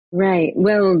Right.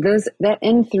 Well, that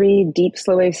N3 deep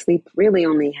slow wave sleep really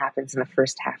only happens in the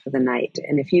first half of the night.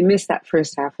 And if you miss that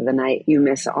first half of the night, you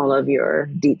miss all of your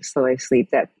deep slow wave sleep,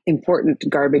 that important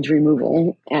garbage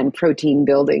removal and protein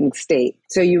building state.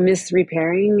 So you miss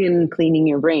repairing and cleaning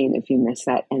your brain if you miss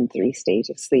that N3 stage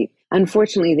of sleep.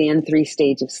 Unfortunately, the N3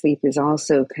 stage of sleep is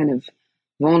also kind of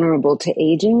vulnerable to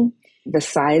aging. The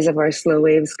size of our slow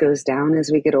waves goes down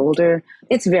as we get older.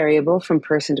 It's variable from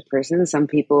person to person. Some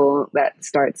people that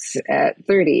starts at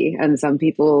 30 and some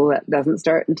people that doesn't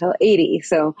start until 80.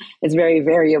 So it's very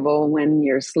variable when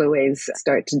your slow waves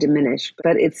start to diminish.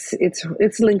 But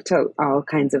it's linked to all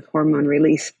kinds of hormone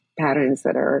release patterns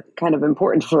that are kind of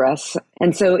important for us.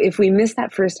 And so if we miss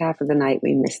that first half of the night,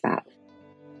 we miss that.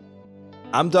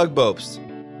 I'm Doug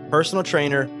Bopst, personal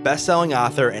trainer, best-selling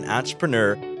author, and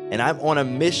entrepreneur, and I'm on a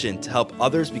mission to help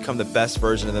others become the best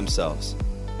version of themselves.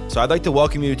 So I'd like to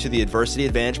welcome you to the Adversity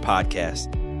Advantage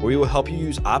podcast, where we will help you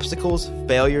use obstacles,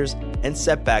 failures, and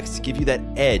setbacks to give you that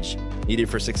edge needed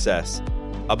for success.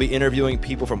 I'll be interviewing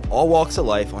people from all walks of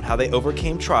life on how they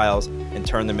overcame trials and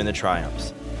turned them into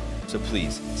triumphs. So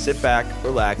please sit back,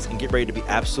 relax, and get ready to be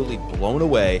absolutely blown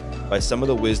away by some of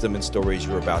the wisdom and stories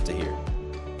you're about to hear.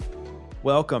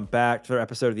 Welcome back to another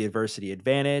episode of the Adversity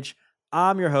Advantage.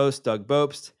 I'm your host, Doug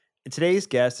Bopst, and today's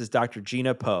guest is Dr.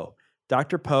 Gina Poe.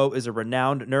 Dr. Poe is a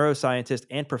renowned neuroscientist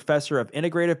and professor of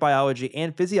integrative biology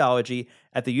and physiology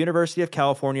at the University of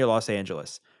California, Los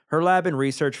Angeles. Her lab and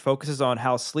research focuses on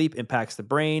how sleep impacts the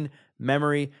brain,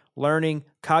 memory, learning,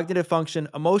 cognitive function,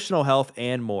 emotional health,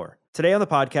 and more. Today on the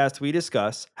podcast, we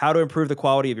discuss how to improve the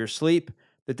quality of your sleep,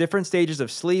 the different stages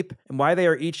of sleep and why they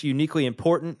are each uniquely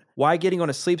important, why getting on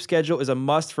a sleep schedule is a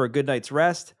must for a good night's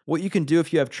rest, what you can do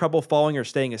if you have trouble falling or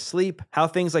staying asleep, how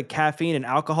things like caffeine and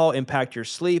alcohol impact your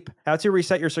sleep, how to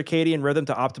reset your circadian rhythm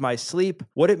to optimize sleep,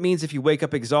 what it means if you wake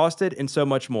up exhausted, and so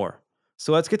much more.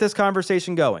 So let's get this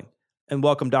conversation going and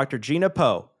welcome Dr. Gina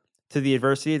Poe to the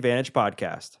Adversity Advantage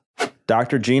podcast.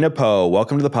 Dr. Gina Poe,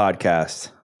 welcome to the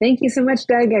podcast. Thank you so much,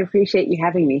 Doug. I appreciate you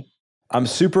having me. I'm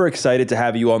super excited to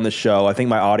have you on the show. I think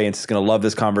my audience is going to love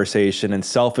this conversation. And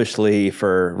selfishly,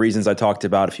 for reasons I talked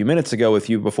about a few minutes ago with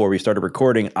you before we started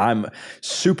recording, I'm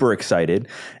super excited.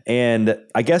 And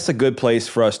I guess a good place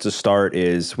for us to start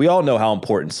is we all know how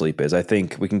important sleep is. I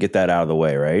think we can get that out of the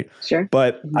way, right? Sure.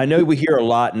 But I know we hear a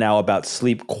lot now about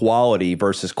sleep quality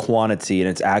versus quantity, and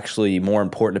it's actually more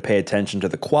important to pay attention to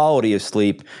the quality of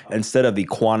sleep instead of the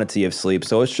quantity of sleep.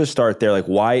 So let's just start there. Like,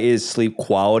 why is sleep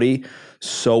quality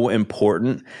so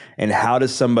important, and how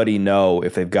does somebody know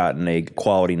if they've gotten a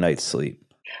quality night's sleep?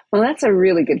 Well, that's a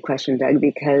really good question, Doug,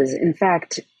 because in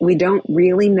fact, we don't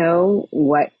really know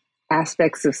what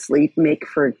aspects of sleep make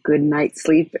for a good night's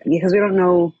sleep because we don't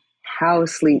know how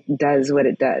sleep does what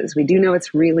it does. We do know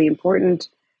it's really important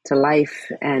to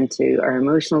life and to our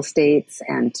emotional states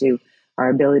and to our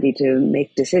ability to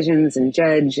make decisions and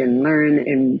judge and learn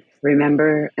and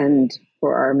remember, and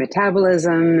for our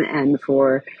metabolism and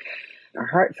for our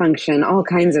heart function, all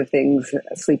kinds of things.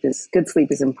 Good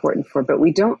sleep is important for, but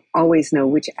we don't always know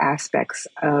which aspects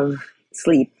of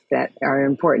sleep that are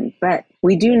important. But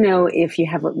we do know if you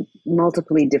have a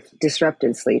multiply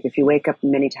disrupted sleep, if you wake up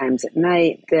many times at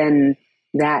night, then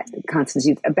that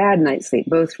constitutes a bad night's sleep,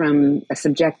 both from a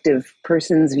subjective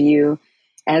person's view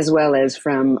as well as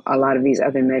from a lot of these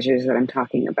other measures that I'm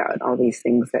talking about, all these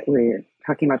things that we're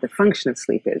talking about the function of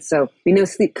sleep is. So we know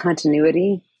sleep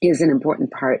continuity is an important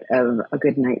part of a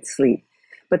good night's sleep.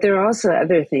 But there are also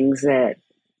other things that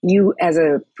you as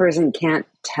a person can't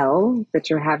tell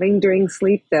that you're having during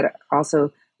sleep that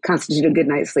also constitute a good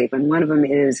night's sleep. And one of them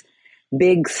is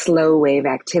big slow wave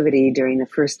activity during the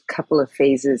first couple of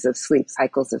phases of sleep,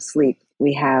 cycles of sleep.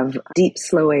 We have deep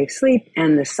slow wave sleep,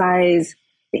 and the size,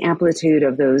 the amplitude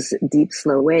of those deep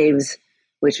slow waves,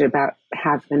 which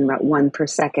happen about 1 per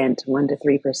second, 1 to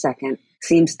 3 per second,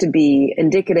 seems to be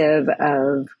indicative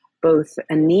of both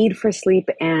a need for sleep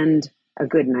and a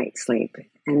good night's sleep.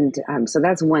 And so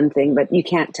that's one thing, but you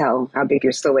can't tell how big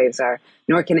your slow waves are,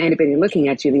 nor can anybody looking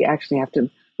at you. You actually have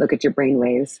to look at your brain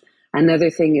waves. Another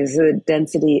thing is the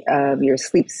density of your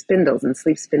sleep spindles, and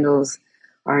sleep spindles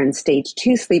are in stage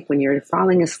 2 sleep when you're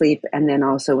falling asleep, and then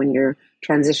also when you're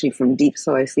transitioning from deep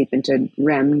slow wave sleep into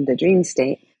REM, the dream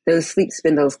state. Those sleep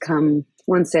spindles come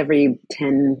once every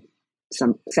 10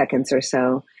 some seconds or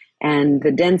so, and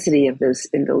the density of those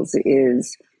spindles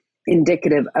is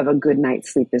indicative of a good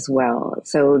night's sleep as well.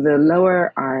 So the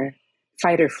lower our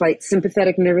fight or flight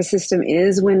sympathetic nervous system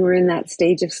is when we're in that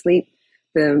stage of sleep,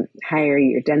 the higher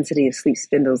your density of sleep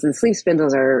spindles. And sleep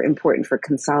spindles are important for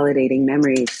consolidating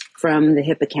memories from the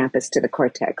hippocampus to the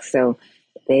cortex. So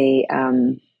they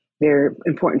They're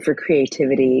important for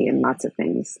creativity and lots of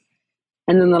things.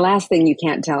 And then the last thing you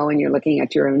can't tell when you're looking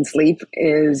at your own sleep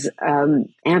is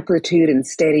amplitude and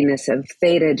steadiness of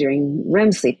theta during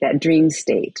REM sleep, that dream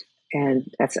state.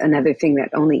 And that's another thing that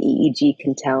only EEG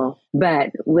can tell.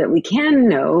 But what we can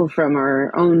know from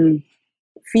our own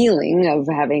feeling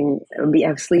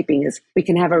of sleeping is we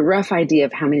can have a rough idea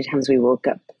of how many times we woke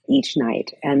up each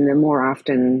night. And the more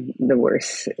often, the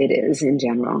worse it is in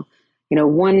general.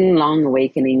 One long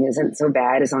awakening isn't so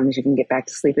bad as long as you can get back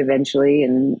to sleep eventually.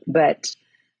 But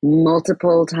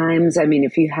multiple times,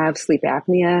 if you have sleep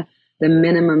apnea, the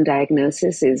minimum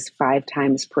diagnosis is 5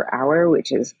 times per hour,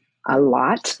 which is a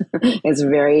lot. It's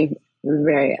very,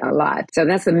 very a lot. So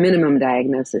that's the minimum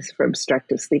diagnosis for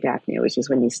obstructive sleep apnea, which is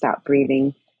when you stop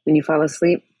breathing when you fall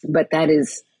asleep. But that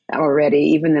is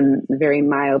already, even the very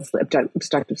mild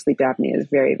obstructive sleep apnea is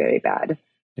very, very bad.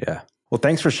 Yeah. Well,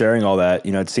 thanks for sharing all that.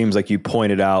 It seems like you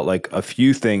pointed out like a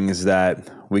few things that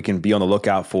we can be on the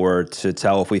lookout for to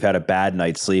tell if we've had a bad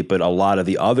night's sleep, but a lot of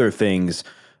the other things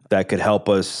that could help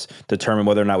us determine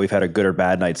whether or not we've had a good or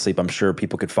bad night's sleep, I'm sure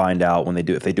people could find out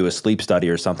if they do a sleep study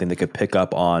or something, they could pick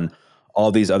up on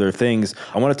all these other things.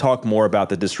 I want to talk more about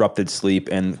the disrupted sleep.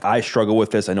 And I struggle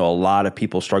with this. I know a lot of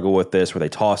people struggle with this, where they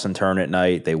toss and turn at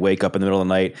night. They wake up in the middle of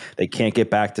the night. They can't get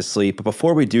back to sleep. But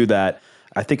before we do that,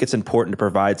 I think it's important to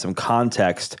provide some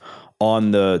context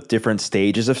on the different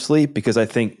stages of sleep, because I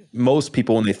think most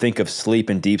people, when they think of sleep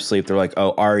and deep sleep, they're like,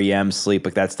 oh, REM sleep,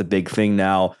 like that's the big thing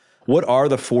now. What are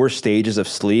the 4 stages of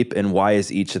sleep, and why is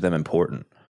each of them important?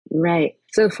 Right.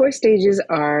 So 4 stages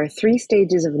are 3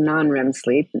 stages of non-REM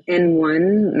sleep.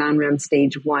 N1, non-REM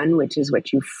stage 1, which is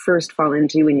what you first fall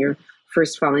into when you're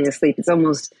first falling asleep. It's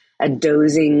almost a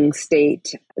dozing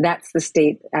state. That's the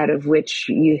state out of which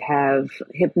you have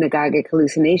hypnagogic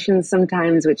hallucinations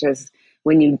sometimes, which is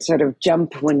when you sort of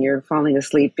jump when you're falling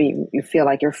asleep. You feel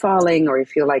like you're falling, or you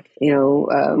feel like,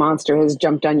 a monster has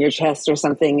jumped on your chest or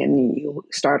something, and you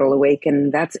startle awake.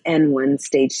 And that's N1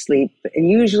 stage sleep. And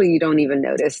usually you don't even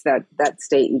notice that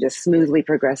state. You just smoothly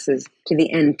progresses to the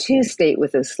N2 state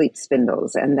with those sleep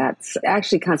spindles. And that's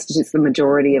actually constitutes the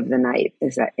majority of the night,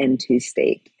 is that N2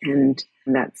 state. And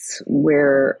that's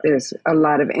where there's a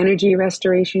lot of energy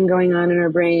restoration going on in our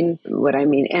brain. What I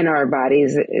mean, in our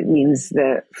bodies, it means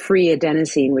the free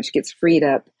adenosine, which gets freed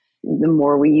up the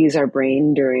more we use our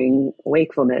brain during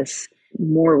wakefulness.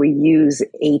 More we use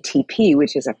ATP,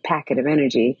 which is a packet of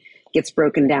energy, gets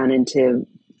broken down into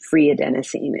free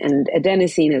adenosine. And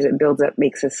adenosine, as it builds up,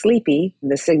 makes us sleepy.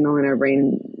 The signal in our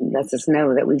brain lets us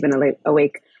know that we've been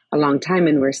awake a long time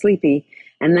and we're sleepy.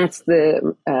 And that's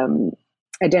the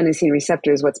adenosine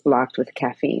receptor is what's blocked with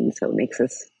caffeine. So it makes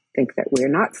us think that we're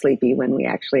not sleepy when we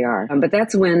actually are. But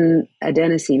that's when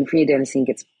free adenosine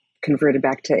gets converted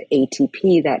back to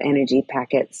ATP, that energy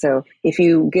packet. So if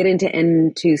you get into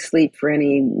N2 sleep for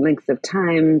any length of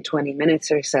time, 20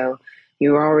 minutes or so,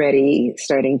 you're already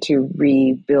starting to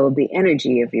rebuild the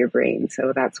energy of your brain.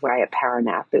 So that's why a power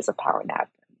nap is a power nap.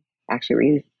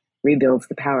 Actually rebuilds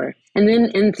the power. And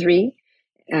then N3,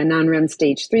 non-REM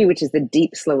stage 3, which is the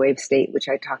deep slow wave state, which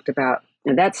I talked about.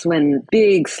 And that's when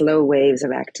big slow waves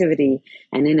of activity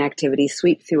and inactivity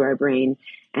sweep through our brain.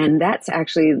 And that's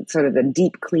actually sort of the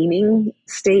deep cleaning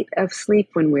state of sleep,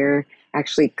 when we're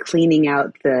actually cleaning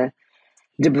out the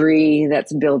debris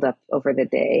that's built up over the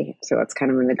day. So it's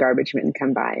kind of when the garbage men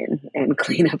come by and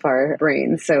clean up our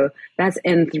brains. So that's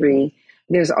N3.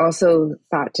 There's also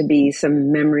thought to be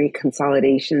some memory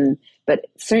consolidation, but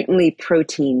certainly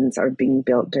proteins are being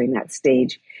built during that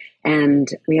stage. And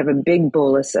we have a big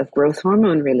bolus of growth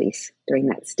hormone release during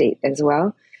that state as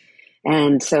well.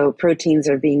 And so proteins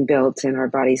are being built and our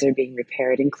bodies are being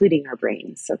repaired, including our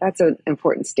brains. So that's an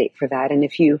important state for that. And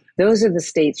those are the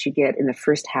states you get in the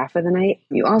first half of the night.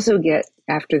 You also get,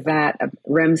 after that, a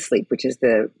REM sleep, which is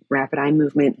the rapid eye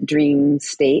movement dream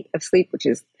state of sleep, which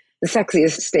is the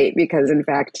sexiest state, because in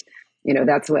fact,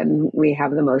 that's when we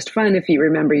have the most fun, if you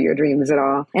remember your dreams at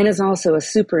all. And it's also a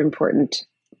super important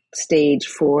stage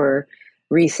for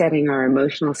resetting our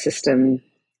emotional system.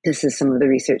 This is some of the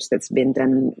research that's been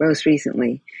done most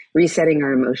recently, resetting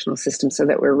our emotional system so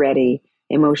that we're ready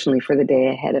emotionally for the day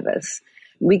ahead of us.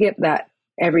 We get that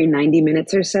every 90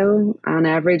 minutes or so on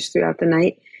average throughout the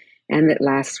night, and it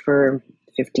lasts for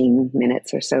 15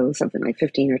 minutes or so, something like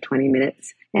 15 or 20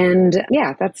 minutes. And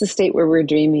yeah, that's the state where we're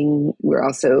dreaming. We're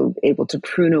also able to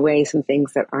prune away some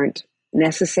things that aren't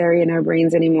necessary in our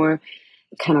brains anymore.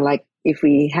 Kind of like if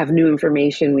we have new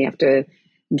information, we have to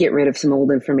get rid of some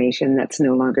old information that's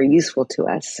no longer useful to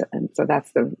us. And so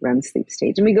that's the REM sleep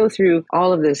stage. And we go through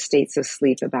all of those states of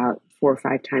sleep about 4 or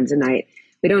 5 times a night.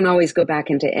 We don't always go back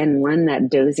into N1, that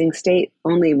dozing state.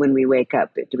 Only when we wake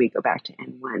up do we go back to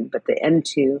N1. But the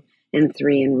N2,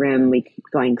 N3, and REM, we keep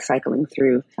going, cycling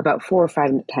through about 4 or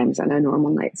 5 times on a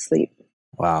normal night's sleep.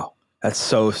 Wow. That's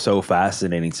so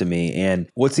fascinating to me. And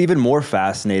what's even more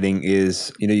fascinating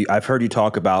is, I've heard you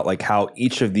talk about like how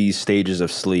each of these stages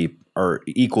of sleep are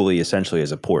equally essentially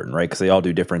as important, right? Because they all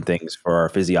do different things for our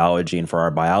physiology and for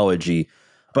our biology.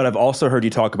 But I've also heard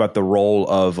you talk about the role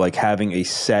of like having a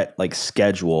set like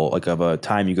schedule, like of a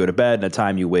time you go to bed and a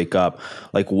time you wake up.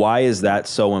 Like, why is that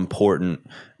so important,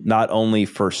 not only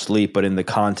for sleep, but in the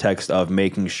context of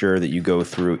making sure that you go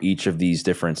through each of these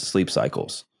different sleep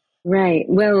cycles? Right.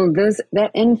 Well,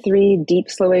 that N3 deep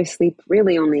slow wave sleep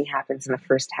really only happens in the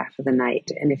first half of the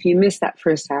night. And if you miss that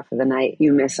first half of the night,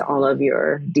 you miss all of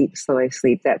your deep slow wave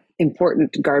sleep, that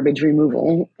important garbage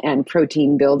removal and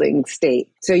protein building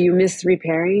state. So you miss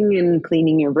repairing and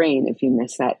cleaning your brain if you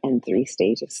miss that N3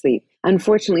 stage of sleep.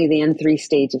 Unfortunately, the N3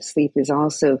 stage of sleep is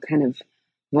also kind of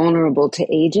vulnerable to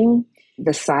aging.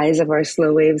 The size of our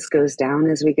slow waves goes down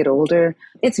as we get older.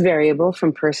 It's variable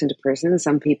from person to person.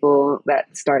 Some people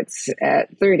that starts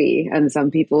at 30 and some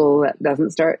people that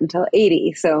doesn't start until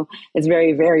 80. So it's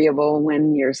very variable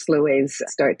when your slow waves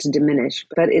start to diminish.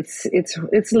 But it's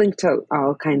linked to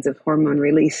all kinds of hormone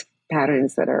release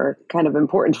patterns that are kind of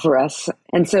important for us.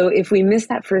 And so if we miss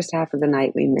that first half of the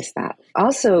night, we miss that.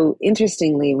 Also,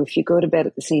 interestingly, if you go to bed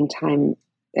at the same time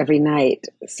every night,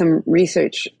 some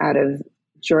research out of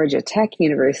Georgia Tech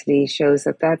University shows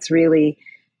that that's really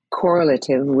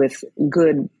correlative with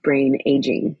good brain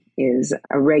aging, is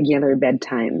a regular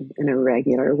bedtime and a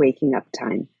regular waking up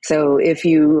time. So if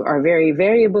you are very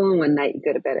variable, one night you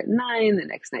go to bed at 9, the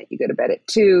next night you go to bed at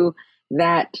 2,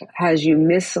 that has you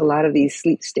miss a lot of these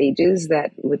sleep stages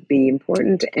that would be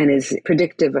important and is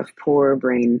predictive of poor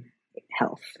brain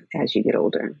health as you get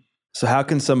older. So how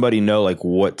can somebody know like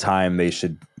what time they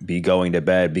should be going to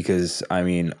bed? Because I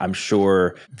mean, I'm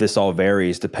sure this all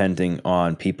varies depending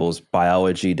on people's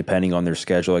biology, depending on their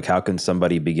schedule. Like how can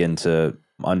somebody begin to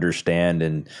understand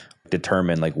and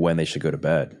determine like when they should go to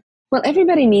bed? Well,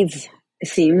 everybody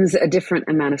seems a different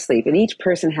amount of sleep, and each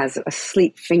person has a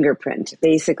sleep fingerprint.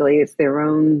 Basically, it's their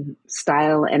own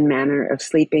style and manner of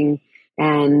sleeping,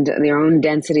 and their own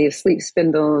density of sleep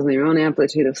spindles, and their own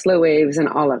amplitude of slow waves, and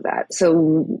all of that. So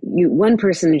one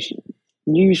person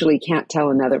usually can't tell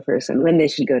another person when they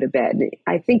should go to bed.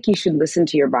 I think you should listen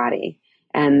to your body.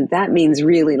 And that means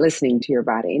really listening to your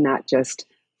body, not just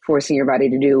forcing your body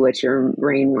to do what your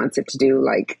brain wants it to do,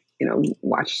 like,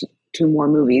 watch 2 more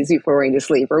movies before going to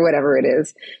sleep or whatever it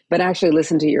is, but actually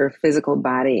listen to your physical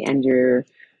body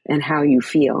and how you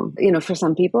feel. For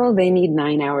some people, they need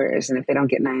 9 hours. And if they don't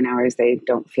get 9 hours, they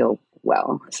don't feel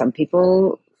well. Some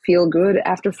people feel good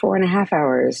after 4.5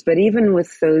 hours. But even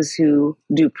with those who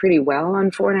do pretty well on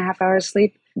 4.5 hours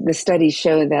sleep, the studies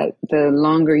show that the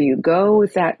longer you go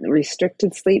with that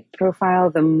restricted sleep profile,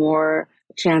 the more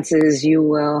chances you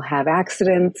will have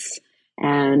accidents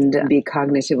and be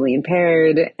cognitively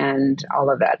impaired and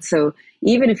all of that. So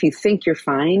even if you think you're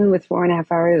fine with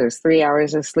 4.5 hours or 3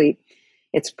 hours of sleep,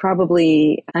 it's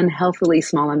probably unhealthily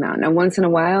small amount. Now, once in a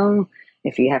while,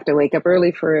 if you have to wake up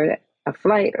early for a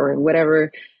flight or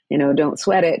whatever, don't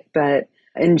sweat it. But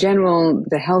in general,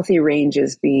 the healthy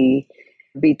ranges be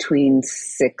between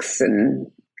 6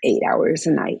 and 8 hours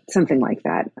a night, something like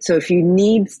that. So if you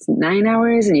need 9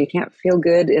 hours and you can't feel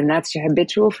good and that's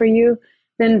habitual for you,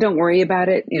 then don't worry about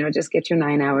it. Just get your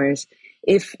 9 hours.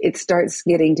 If it starts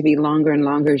getting to be longer and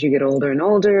longer as you get older and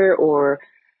older, or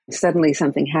suddenly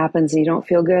something happens and you don't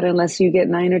feel good unless you get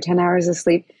 9 or 10 hours of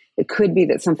sleep, it could be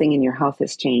that something in your health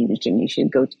has changed and you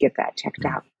should go to get that checked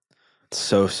out.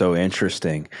 So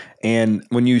interesting. And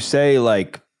when you say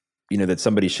that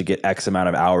somebody should get X amount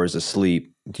of hours of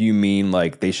sleep, do you mean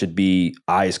like they should be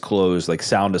eyes closed, like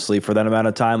sound asleep for that amount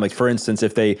of time? Like for instance,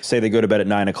 if they say they go to bed at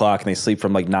 9 o'clock and they sleep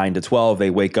from like 9 to 12,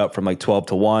 they wake up from like 12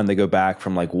 to 1, they go back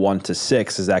from like 1 to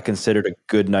 6. Is that considered a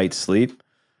good night's sleep?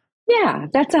 Yeah,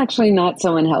 that's actually not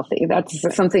so unhealthy.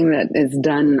 That's something that is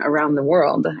done around the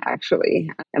world,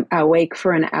 actually. Awake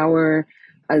for an hour.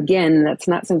 Again, that's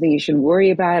not something you should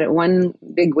worry about. One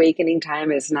big awakening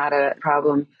time is not a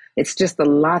problem. It's just the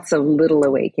lots of little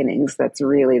awakenings that's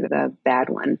really the bad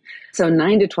one. So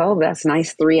 9 to 12, that's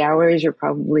nice. 3 hours, you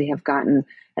probably have gotten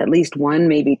at least 1,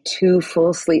 maybe 2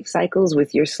 full sleep cycles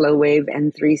with your slow wave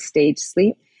N3 stage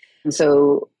sleep. And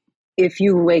so if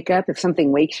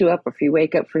something wakes you up, or if you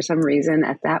wake up for some reason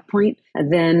at that point,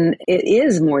 then it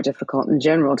is more difficult in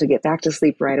general to get back to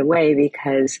sleep right away,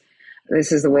 because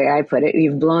this is the way I put it,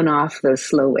 you've blown off those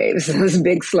slow waves, those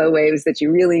big slow waves that you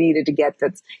really needed to get,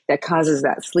 that causes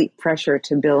that sleep pressure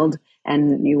to build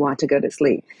and you want to go to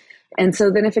sleep. And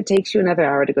so then if it takes you another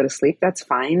hour to go to sleep, that's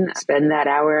fine. Spend that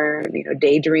hour,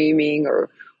 daydreaming or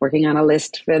working on a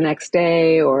list for the next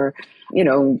day, or,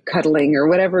 cuddling or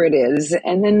whatever it is,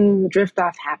 and then drift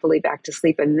off happily back to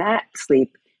sleep. And that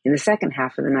sleep in the second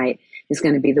half of the night is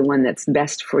going to be the one that's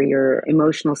best for your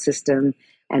emotional system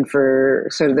and for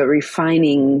sort of the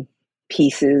refining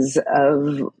pieces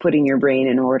of putting your brain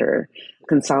in order,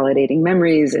 consolidating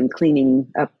memories and cleaning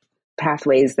up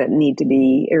pathways that need to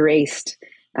be erased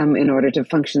in order to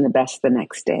function the best the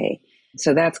next day.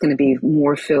 So that's going to be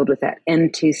more filled with that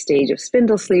N2 stage of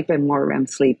spindle sleep and more REM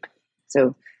sleep.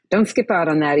 So don't skip out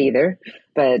on that either,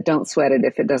 but don't sweat it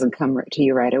if it doesn't come to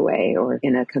you right away or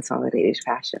in a consolidated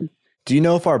fashion. Do you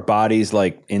know if our body's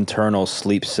internal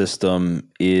sleep system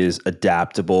is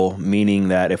adaptable? Meaning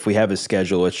that if we have a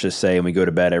schedule, let's just say, and we go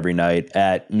to bed every night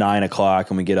at 9 o'clock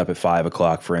and we get up at 5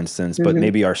 o'clock, for instance, but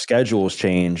maybe our schedules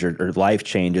change or life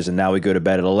changes and now we go to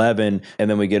bed at 11 and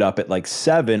then we get up at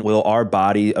 7, will our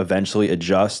body eventually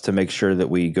adjust to make sure that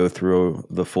we go through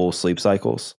the full sleep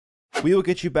cycles? We will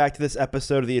get you back to this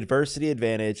episode of The Adversity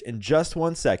Advantage in just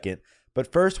 1 second,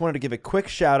 but first wanted to give a quick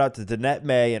shout out to Danette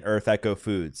May and Earth Echo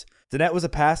Foods. Danette was a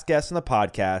past guest on the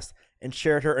podcast and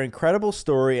shared her incredible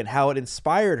story and how it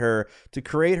inspired her to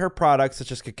create her products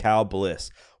such as Cacao Bliss,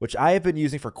 which I have been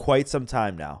using for quite some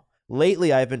time now.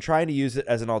 Lately, I have been trying to use it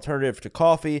as an alternative to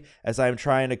coffee as I am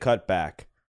trying to cut back.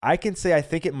 I can say I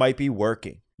think it might be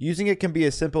working. Using it can be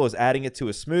as simple as adding it to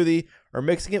a smoothie or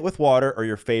mixing it with water or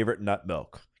your favorite nut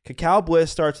milk. Cacao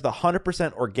Bliss starts with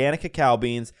 100% organic cacao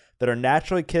beans that are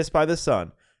naturally kissed by the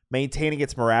sun, maintaining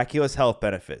its miraculous health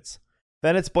benefits.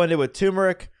 Then it's blended with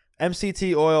turmeric,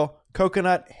 MCT oil,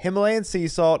 coconut, Himalayan sea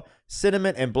salt,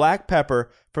 cinnamon, and black pepper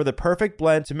for the perfect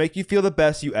blend to make you feel the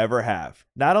best you ever have.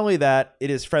 Not only that, it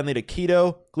is friendly to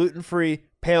keto, gluten-free,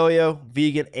 paleo,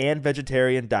 vegan, and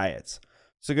vegetarian diets.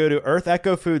 So go to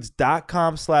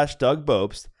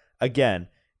earthechofoods.com/DougBopst. Again,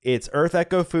 it's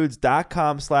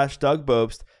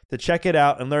earthechofoods.com/DougBopst to check it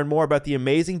out and learn more about the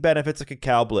amazing benefits of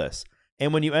Cacao Bliss.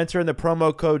 And when you enter in the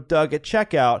promo code Doug at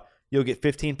checkout, you'll get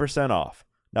 15% off.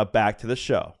 Now back to the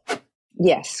show.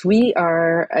 Yes, we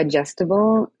are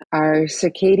adjustable. Our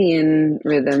circadian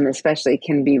rhythm especially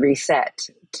can be reset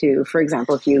to, for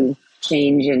example, if you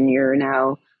change and you're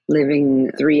now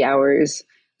living 3 hours,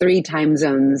 3 time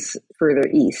zones further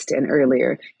east and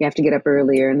earlier, you have to get up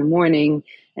earlier in the morning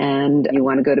and you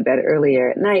want to go to bed earlier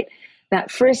at night.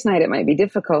 That first night it might be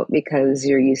difficult because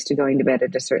you're used to going to bed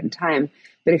at a certain time.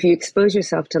 But if you expose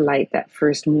yourself to light that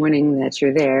first morning that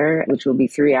you're there, which will be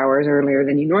 3 hours earlier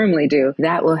than you normally do,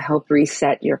 that will help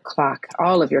reset your clock,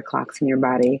 all of your clocks in your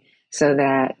body, so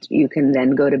that you can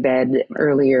then go to bed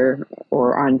earlier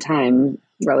or on time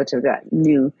relative to that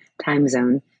new time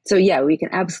zone. So yeah, we can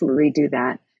absolutely do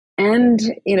that. And,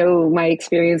 my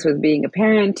experience with being a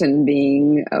parent and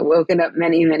being woken up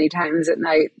many, many times at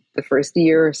night the first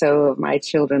year or so of my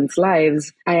children's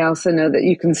lives, I also know that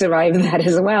you can survive that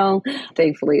as well.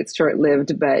 Thankfully, it's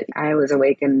short-lived, but I was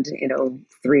awakened,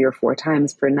 3 or 4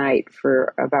 times per night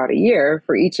for about a year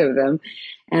for each of them.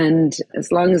 And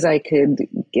as long as I could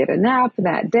get a nap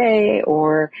that day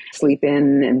or sleep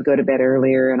in and go to bed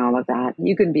earlier and all of that,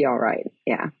 you can be all right.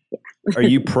 Yeah. Are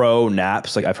you pro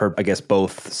naps? I've heard, I guess,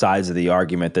 both sides of the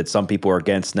argument that some people are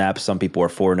against naps, some people are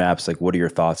for naps. What are your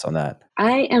thoughts on that?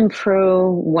 I am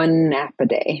pro 1 nap a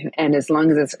day. And as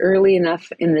long as it's early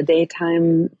enough in the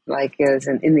daytime, as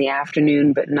in the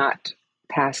afternoon, but not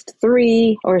past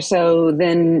 3 or so,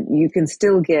 then you can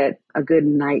still get a good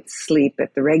night's sleep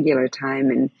at the regular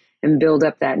time and build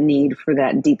up that need for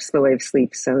that deep slow wave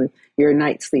sleep. So your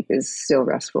night sleep is still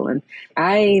restful. And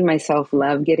I myself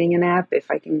love getting a nap.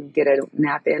 If I can get a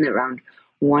nap in around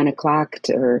 1 o'clock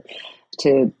to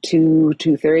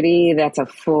 2:30, that's a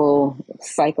full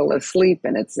cycle of sleep,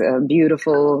 and it's a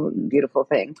beautiful, beautiful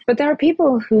thing. But there are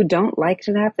people who don't like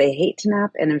to nap, they hate to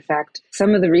nap, and in fact,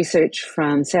 some of the research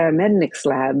from Sarah Mednick's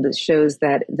lab shows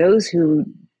that those who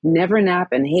never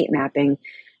nap and hate napping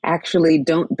actually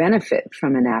don't benefit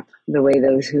from a nap the way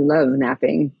those who love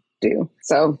napping do.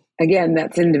 So again,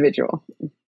 that's individual.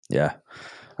 Yeah.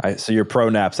 So you're pro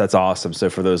naps. That's awesome. So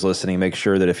for those listening, make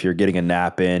sure that if you're getting a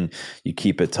nap in, you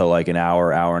keep it to an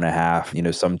hour, hour and a half,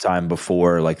 sometime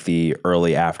before the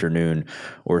early afternoon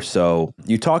or so.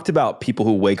 You talked about people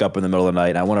who wake up in the middle of the night.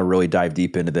 And I want to really dive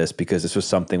deep into this because this was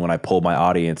something when I polled my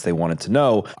audience, they wanted to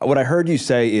know. What I heard you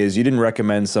say is you didn't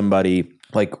recommend somebody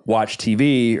watch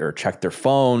TV or check their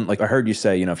phone. I heard you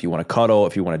say, if you want to cuddle,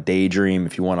 if you want to daydream,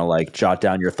 if you want to jot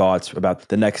down your thoughts about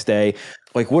the next day,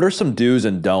 what are some do's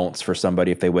and don'ts for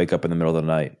somebody if they wake up in the middle of the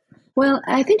night? Well,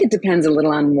 I think it depends a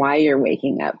little on why you're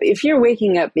waking up. If you're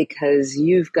waking up because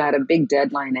you've got a big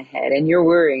deadline ahead and you're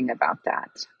worrying about that,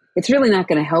 it's really not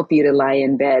going to help you to lie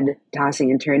in bed tossing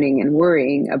and turning and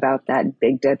worrying about that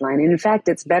big deadline. And in fact,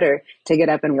 it's better to get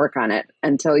up and work on it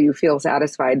until you feel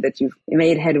satisfied that you've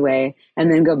made headway and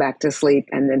then go back to sleep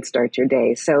and then start your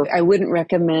day. So I wouldn't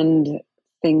recommend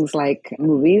things like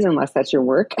movies, unless that's your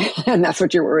work and that's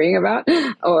what you're worrying about.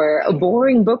 Or a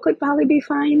boring book would probably be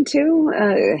fine too,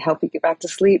 help you get back to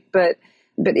sleep. But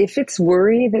if it's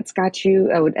worry that's got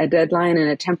you a deadline and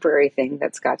a temporary thing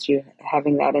that's got you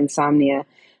having that insomnia,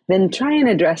 then try and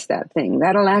address that thing.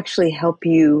 That'll actually help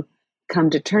you come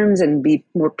to terms and be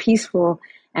more peaceful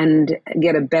and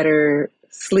get a better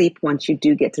sleep once you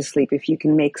do get to sleep, if you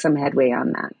can make some headway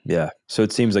on that. Yeah. So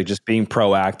it seems like just being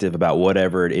proactive about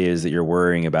whatever it is that you're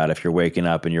worrying about. If you're waking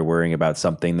up and you're worrying about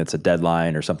something that's a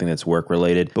deadline or something that's work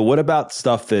related, but what about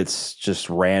stuff that's just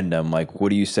random? Like, what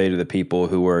do you say to the people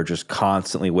who are just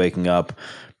constantly waking up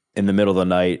in the middle of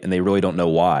the night and they really don't know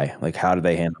why? Like, how do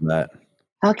they handle that?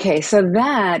 Okay, so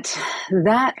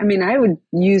I mean, I would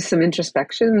use some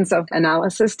introspection, self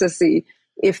analysis to see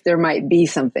if there might be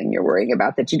something you're worrying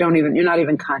about that you're not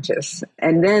even conscious.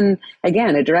 And then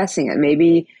again, addressing it.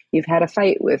 Maybe you've had a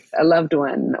fight with a loved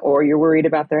one or you're worried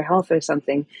about their health or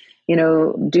something.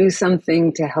 Do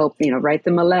something to help, write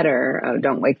them a letter.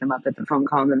 Don't wake them up at the phone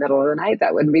call in the middle of the night.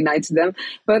 That wouldn't be nice to them,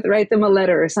 but write them a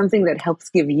letter or something that helps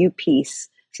give you peace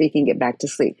so you can get back to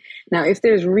sleep. Now, if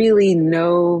there's really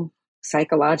no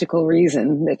psychological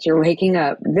reason that you're waking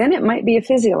up, then it might be a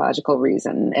physiological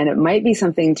reason, and it might be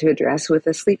something to address with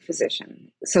a sleep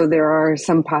physician. So there are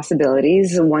some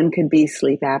possibilities. One could be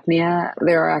sleep apnea.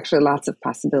 There are actually lots of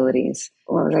possibilities.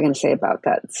 What was I going to say about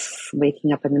that?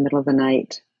 Waking up in the middle of the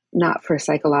night, not for a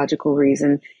psychological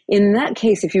reason. In that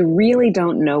case, if you really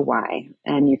don't know why,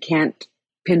 and you can't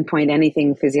pinpoint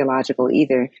anything physiological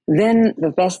either, then the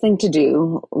best thing to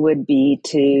do would be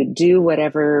to do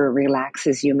whatever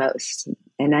relaxes you most.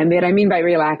 And what I mean by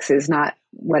relax is not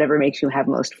whatever makes you have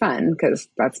most fun, because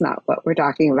that's not what we're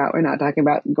talking about. We're not talking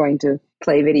about going to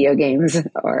play video games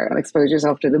or expose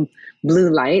yourself to the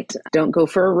blue light. Don't go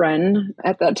for a run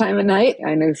at that time of night.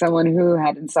 I know someone who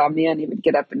had insomnia and he would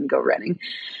get up and go running.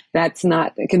 That's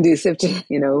not conducive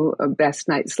to, a best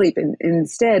night's sleep. And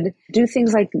instead, do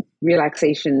things like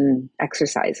relaxation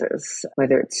exercises,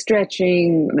 whether it's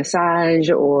stretching,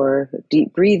 massage, or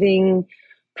deep breathing.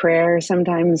 Prayer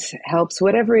sometimes helps.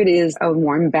 Whatever it is, a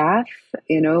warm bath,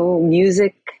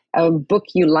 music, a book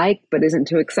you like but isn't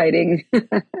too exciting.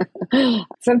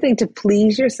 Something to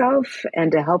please yourself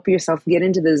and to help yourself get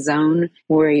into the zone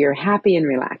where you're happy and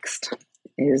relaxed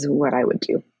is what I would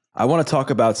do. I want to talk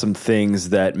about some things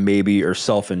that maybe are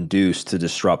self-induced to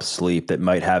disrupt sleep that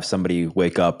might have somebody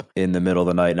wake up in the middle of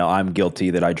the night. Now, I'm guilty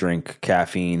that I drink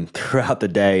caffeine throughout the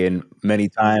day and many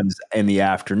times in the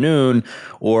afternoon,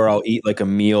 or I'll eat like a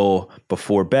meal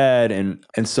before bed.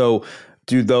 And so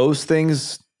do those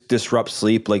things disrupt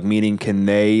sleep? Like, meaning, can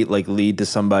they like lead to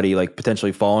somebody like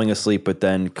potentially falling asleep, but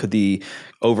then could the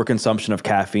overconsumption of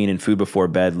caffeine and food before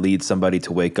bed lead somebody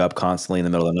to wake up constantly in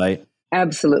the middle of the night?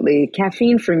 Absolutely.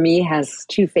 Caffeine for me has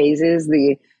two phases,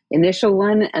 the initial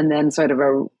one and then sort of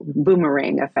a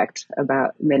boomerang effect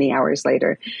about many hours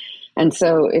later. And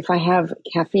so if I have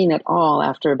caffeine at all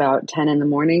after about 10 in the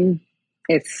morning,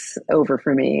 it's over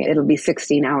for me. It'll be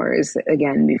 16 hours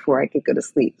again before I could go to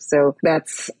sleep. So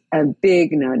that's a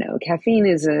big no-no. Caffeine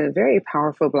is a very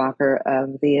powerful blocker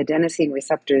of the adenosine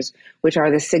receptors, which are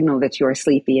the signal that you are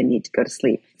sleepy and need to go to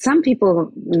sleep. Some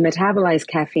people metabolize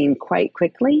caffeine quite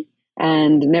quickly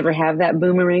and never have that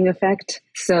boomerang effect.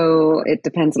 So it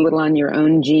depends a little on your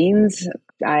own genes.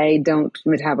 I don't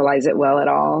metabolize it well at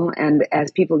all. And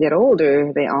as people get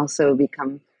older, they also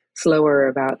become slower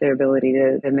about their ability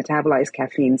to metabolize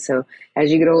caffeine. So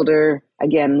as you get older,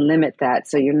 again, limit that.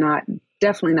 So you're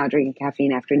definitely not drinking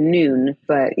caffeine after noon,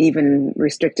 but even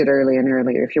restrict it earlier and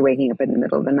earlier if you're waking up in the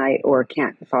middle of the night or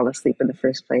can't fall asleep in the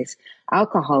first place.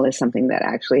 Alcohol is something that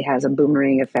actually has a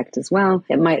boomerang effect as well.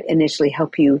 It might initially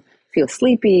help you feel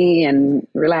sleepy and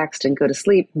relaxed and go to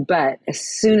sleep. But as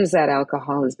soon as that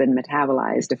alcohol has been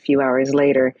metabolized a few hours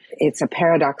later, it's a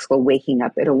paradoxical waking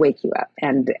up. It'll wake you up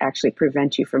and actually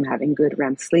prevent you from having good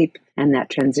REM sleep and that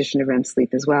transition to REM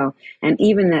sleep as well. And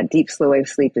even that deep slow wave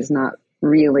sleep is not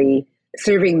really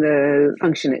serving the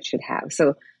function it should have.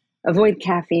 So avoid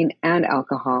caffeine and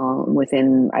alcohol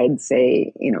within, I'd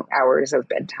say, hours of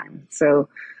bedtime. So,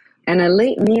 and a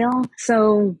late meal.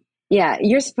 So yeah,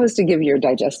 you're supposed to give your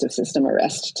digestive system a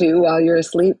rest too while you're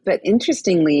asleep. But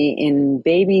interestingly, in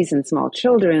babies and small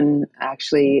children,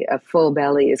 actually a full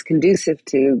belly is conducive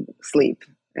to sleep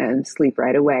and sleep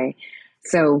right away.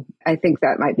 So I think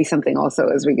that might be something also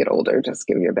as we get older, just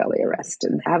give your belly a rest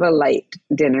and have a light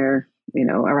dinner,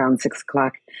 around 6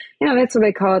 o'clock. That's what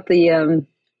they call it, the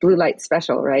blue light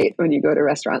special, right? When you go to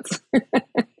restaurants.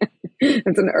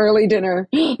 It's an early dinner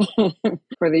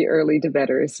for the early to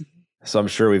bedders. So I'm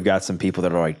sure we've got some people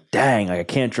that are like, dang, like I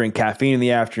can't drink caffeine in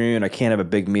the afternoon. I can't have a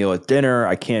big meal at dinner.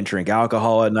 I can't drink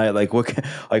alcohol at night. What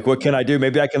can I do?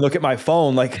 Maybe I can look at my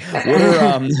phone. What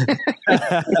are,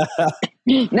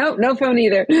 No phone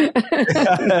either.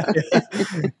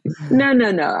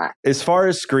 No. As far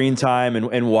as screen time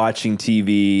and watching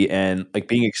TV and like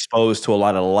being exposed to a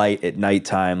lot of light at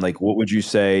nighttime, like what would you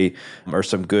say are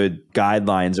some good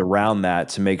guidelines around that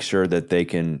to make sure that they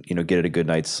can, get a good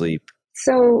night's sleep?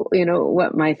 So,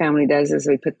 what my family does is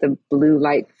we put the blue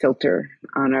light filter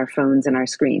on our phones and our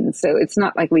screens. So it's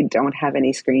not like we don't have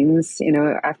any screens,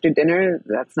 after dinner.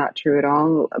 That's not true at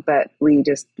all. But we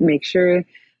just make sure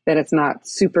that it's not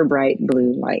super bright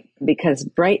blue light, because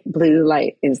bright blue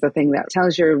light is the thing that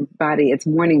tells your body it's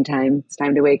morning time. It's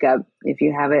time to wake up. If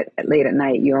you have it late at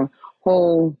night, your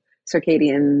whole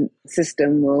circadian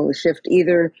system will shift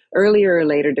either earlier or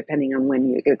later, depending on when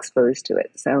you get exposed to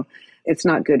it. So it's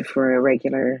not good for a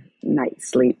regular night's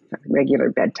sleep, regular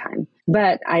bedtime.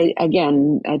 But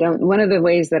one of the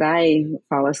ways that I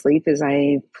fall asleep is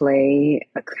I play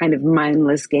a kind of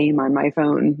mindless game on my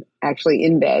phone, actually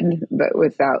in bed, but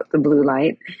without the blue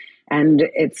light. And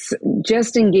it's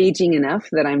just engaging enough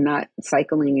that I'm not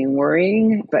cycling and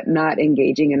worrying, but not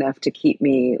engaging enough to keep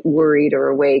me worried or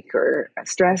awake or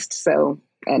stressed.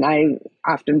 And I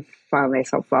often find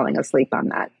myself falling asleep on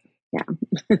that.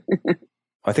 Yeah.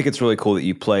 I think it's really cool that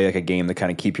you play like a game that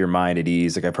kind of keep your mind at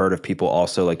ease. Like I've heard of people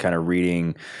also like kind of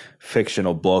reading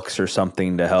fictional books or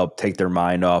something to help take their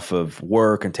mind off of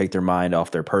work and take their mind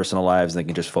off their personal lives. And they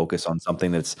can just focus on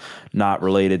something that's not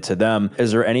related to them.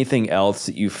 Is there anything else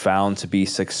that you found to be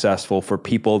successful for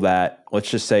people that,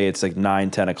 let's just say it's like 9,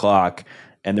 10 o'clock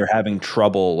and they're having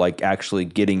trouble like actually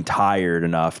getting tired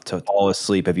enough to fall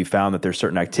asleep? Have you found that there's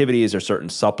certain activities or certain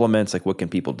supplements? Like what can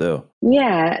people do?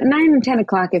 Yeah, 9 and 10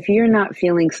 o'clock, if you're not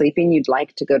feeling sleepy and you'd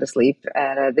like to go to sleep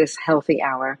at this healthy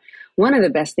hour, one of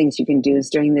the best things you can do is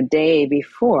during the day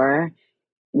before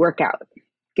workout.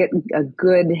 Get a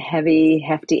good, heavy,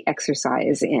 hefty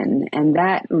exercise in. And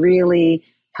that really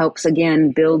helps,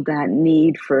 again, build that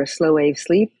need for slow wave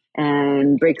sleep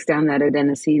and breaks down that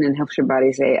adenosine and helps your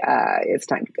body say, it's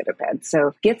time to go to bed.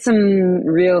 So get some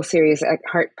real serious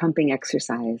heart pumping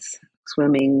exercise.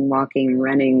 Swimming, walking,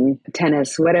 running,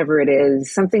 tennis, whatever it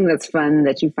is, something that's fun,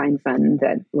 that you find fun,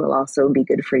 that will also be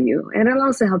good for you. And it'll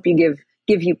also help you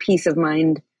give you peace of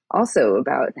mind also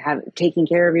about taking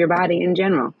care of your body in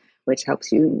general, which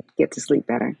helps you get to sleep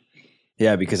better.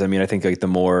 Yeah, because I think like the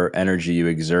more energy you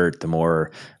exert, the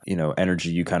more, energy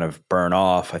you kind of burn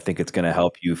off. I think it's going to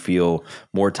help you feel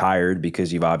more tired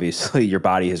because your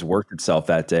body has worked itself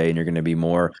that day and you're going to be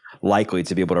more likely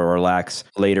to be able to relax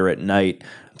later at night.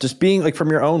 Just being like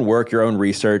from your own work, your own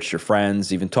research, your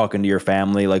friends, even talking to your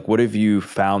family, like what have you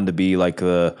found to be like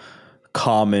the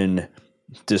common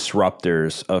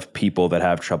disruptors of people that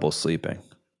have trouble sleeping?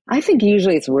 I think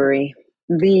usually it's worry.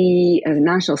 The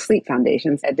National Sleep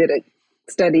Foundation, I did a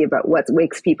study about what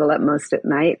wakes people up most at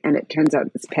night, and it turns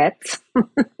out it's pets.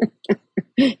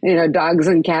 Dogs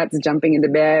and cats jumping into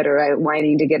bed or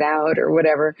whining to get out or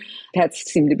whatever.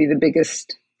 Pets seem to be the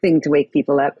biggest thing to wake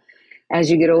people up. As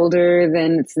you get older,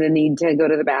 then it's the need to go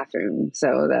to the bathroom.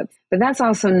 But that's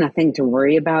also nothing to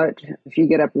worry about. If you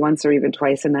get up once or even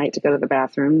twice a night to go to the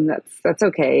bathroom, that's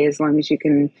okay, as long as you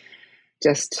can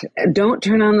just don't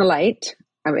turn on the light.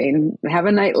 Have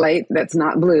a night light that's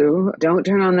not blue. Don't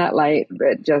turn on that light,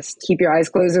 but just keep your eyes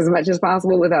closed as much as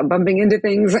possible without bumping into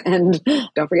things. And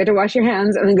don't forget to wash your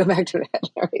hands and then go back to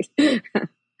bed.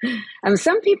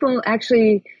 Some people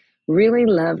actually really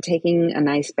love taking a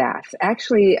nice bath.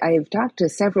 Actually, I've talked to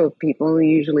several people,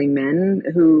 usually men,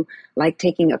 who like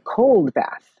taking a cold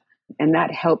bath. And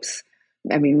that helps,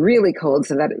 really cold,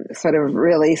 so that it sort of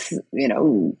really,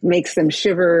 makes them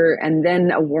shiver, and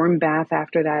then a warm bath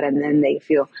after that, and then they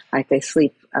feel like they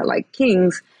sleep like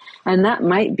kings. And that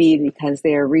might be because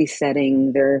they're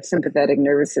resetting their sympathetic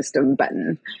nervous system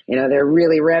button. They're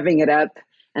really revving it up,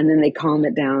 and then they calm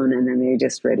it down, and then they're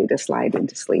just ready to slide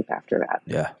into sleep after that.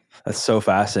 Yeah, that's so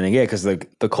fascinating. Yeah, because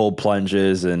the cold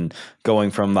plunges and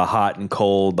going from the hot and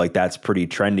cold, like that's pretty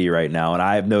trendy right now. And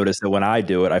I've noticed that when I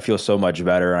do it, I feel so much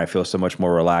better and I feel so much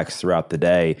more relaxed throughout the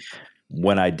day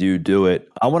when I do it.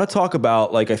 I want to talk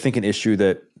about I think an issue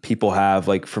that people have,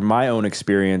 from my own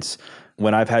experience,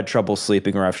 when I've had trouble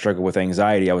sleeping or I've struggled with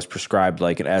anxiety, I was prescribed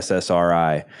an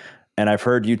SSRI. And I've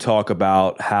heard you talk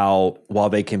about how while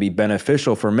they can be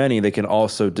beneficial for many, they can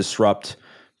also disrupt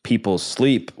people's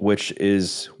sleep, which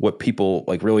is what people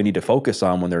like really need to focus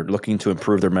on when they're looking to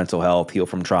improve their mental health, heal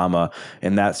from trauma,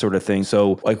 and that sort of thing.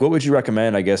 So like, what would you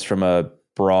recommend, I guess, from a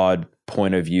broad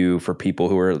point of view for people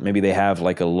who are maybe they have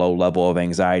like a low level of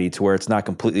anxiety to where it's not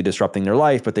completely disrupting their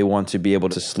life, but they want to be able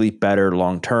to sleep better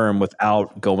long term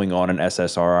without going on an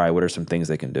SSRI? What are some things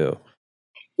they can do?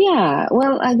 Yeah,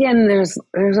 well, again, there's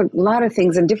a lot of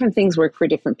things, and different things work for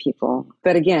different people.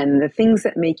 But again, the things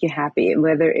that make you happy,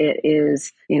 whether it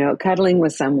is, cuddling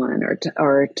with someone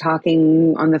or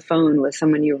talking on the phone with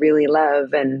someone you really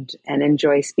love and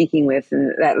enjoy speaking with,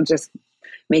 and that just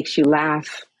makes you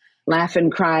laugh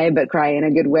and cry, but cry in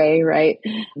a good way, right?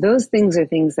 Those things are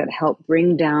things that help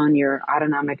bring down your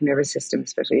autonomic nervous system,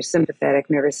 especially your sympathetic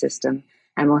nervous system,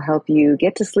 and will help you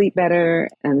get to sleep better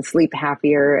and sleep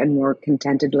happier and more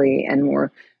contentedly and more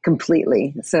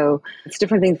completely. So it's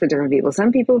different things for different people.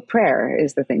 Some people, prayer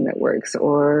is the thing that works,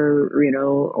 or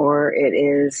it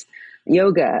is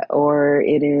yoga, or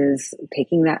it is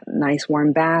taking that nice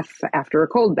warm bath after a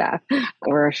cold bath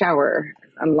or a shower.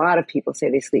 A lot of people say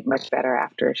they sleep much better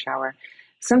after a shower.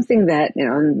 Something that,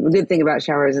 the good thing about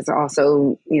showers is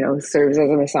also, serves as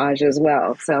a massage as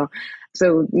well.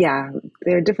 So yeah,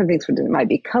 there are different things for it. Might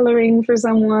be coloring for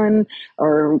someone,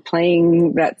 or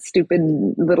playing that stupid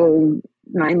little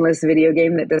mindless video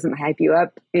game that doesn't hype you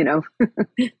up,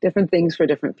 different things for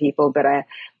different people. But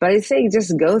I say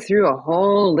just go through a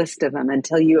whole list of them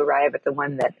until you arrive at the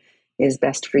one that is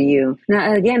best for you.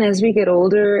 Now, again, as we get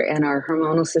older and our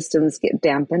hormonal systems get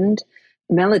dampened,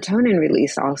 melatonin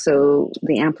release also,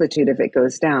 the amplitude of it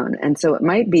goes down. And so it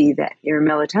might be that your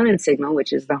melatonin signal,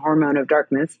 which is the hormone of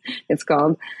darkness, it's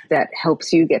called, that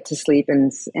helps you get to sleep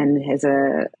and has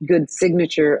a good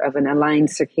signature of an aligned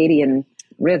circadian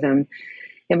rhythm.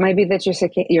 It might be that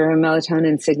your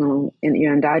melatonin signal,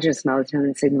 your endogenous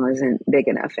melatonin signal isn't big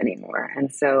enough anymore.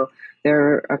 And so there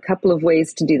are a couple of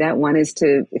ways to do that. One is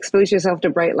to expose yourself to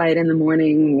bright light in the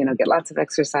morning, get lots of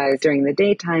exercise during the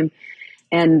daytime.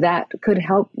 And that could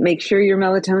help make sure your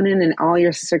melatonin and all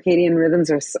your circadian rhythms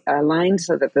are aligned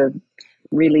so that the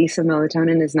release of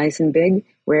melatonin is nice and big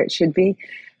where it should be.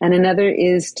 And another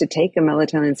is to take a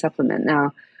melatonin supplement.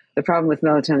 Now, the problem with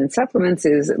melatonin supplements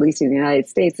is, at least in the United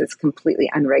States, it's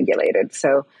completely unregulated.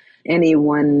 So any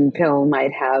one pill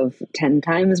might have 10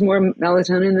 times more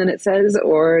melatonin than it says,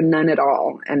 or none at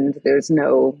all. And there's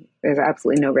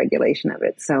absolutely no regulation of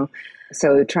it. So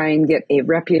try and get a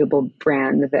reputable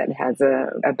brand that has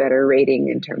a better rating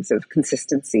in terms of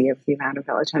consistency of the amount of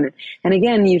melatonin. And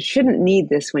again, you shouldn't need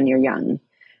this when you're young.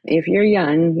 If you're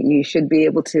young, you should be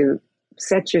able to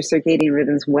set your circadian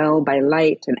rhythms well by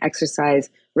light and exercise,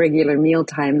 regular meal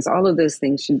times. All of those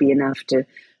things should be enough to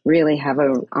really have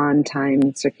a on-time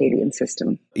circadian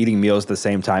system. Eating meals at the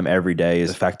same time every day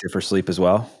is effective for sleep as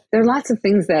well? There are lots of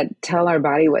things that tell our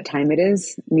body what time it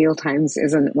is. Meal times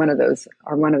isn't one of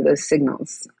those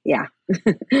signals. Yeah.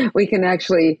 We can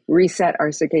actually reset our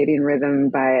circadian rhythm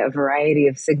by a variety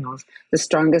of signals. The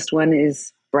strongest one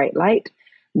is bright light,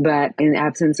 but in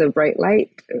absence of bright light,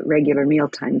 regular meal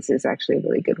times is actually a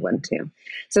really good one too.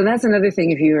 So that's another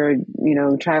thing if you're,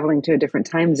 traveling to a different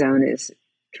time zone, is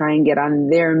try and get on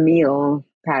their meal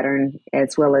pattern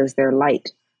as well as their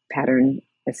light pattern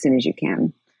as soon as you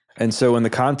can. And so in the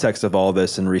context of all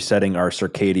this and resetting our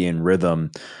circadian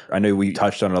rhythm, I know we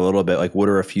touched on it a little bit, like what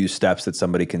are a few steps that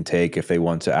somebody can take if they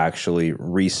want to actually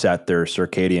reset their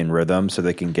circadian rhythm so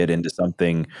they can get into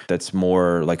something that's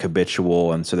more like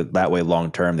habitual, and so that way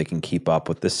long-term they can keep up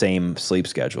with the same sleep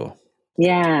schedule?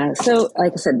 Yeah. So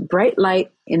like I said, bright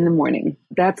light in the morning,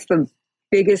 that's the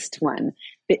biggest one.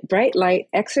 Bright light,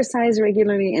 exercise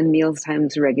regularly, and meal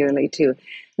times regularly too.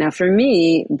 Now for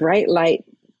me, bright light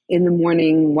in the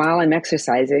morning while I'm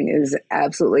exercising is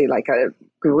absolutely like a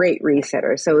great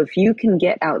resetter. So if you can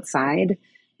get outside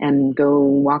and go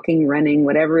walking, running,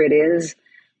 whatever it is,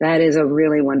 that is a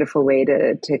really wonderful way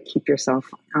to keep yourself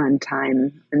on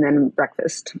time. And then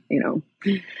breakfast,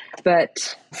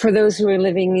 But for those who are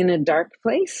living in a dark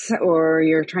place, or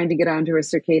you're trying to get onto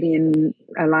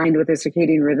aligned with a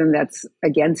circadian rhythm that's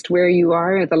against where you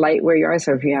are, at the light where you are.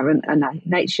 So if you have a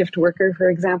night shift worker, for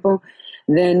example,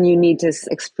 then you need to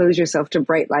expose yourself to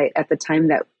bright light at the time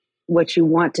that what you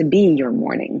want to be your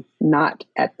morning, not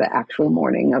at the actual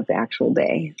morning of the actual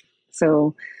day.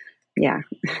 So yeah.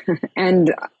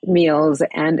 And meals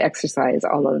and exercise,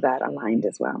 all of that aligned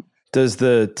as well. Does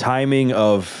the timing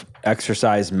of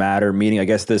exercise matter? Meaning, I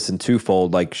guess this in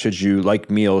twofold, like should you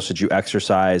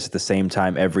exercise at the same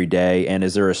time every day? And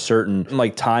is there a certain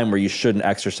time where you shouldn't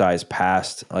exercise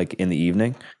past in the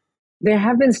evening? There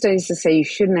have been studies to say you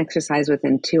shouldn't exercise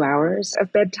within 2 hours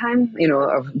of bedtime,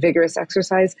 of vigorous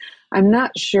exercise. I'm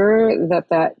not sure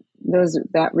that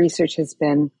research has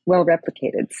been well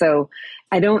replicated. So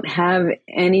I don't have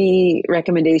any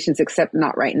recommendations except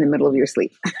not right in the middle of your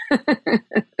sleep.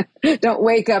 Don't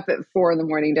wake up at 4 a.m.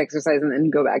 to exercise and then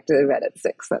go back to bed at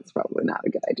 6. That's probably not a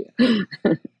good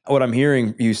idea. What I'm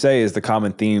hearing you say is the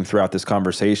common theme throughout this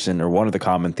conversation, or one of the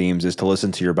common themes, is to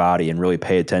listen to your body and really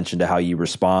pay attention to how you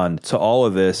respond to all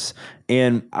of this.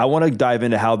 And I want to dive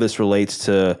into how this relates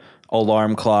to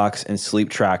alarm clocks and sleep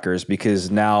trackers,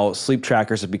 because now sleep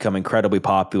trackers have become incredibly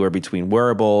popular between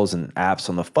wearables and apps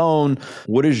on the phone.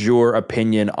 What is your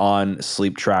opinion on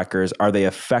sleep trackers? Are they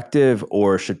effective,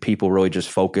 or should people really just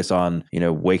focus on,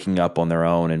 waking up on their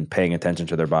own and paying attention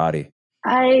to their body?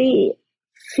 I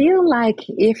feel like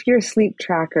if your sleep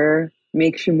tracker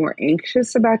makes you more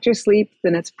anxious about your sleep,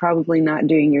 then it's probably not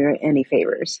doing you any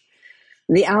favors.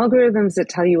 The algorithms that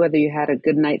tell you whether you had a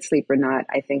good night's sleep or not,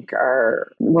 I think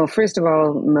well, first of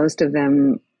all, most of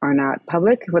them are not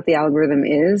public, what the algorithm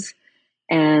is.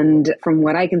 And from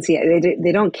what I can see,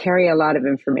 they don't carry a lot of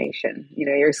information.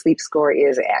 Your sleep score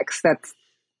is X.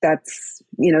 That's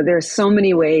there's so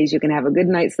many ways you can have a good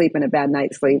night's sleep and a bad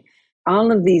night's sleep.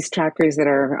 All of these trackers that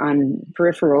are on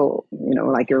peripheral,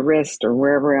 like your wrist or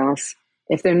wherever else,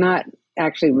 if they're not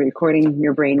actually recording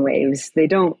your brain waves, they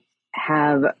don't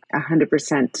have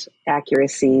 100%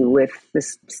 accuracy with the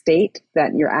state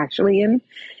that you're actually in.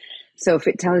 So if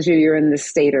it tells you you're in this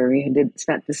state, or you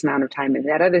spent this amount of time in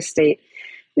that other state,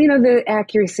 the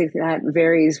accuracy of that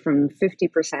varies from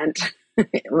 50%,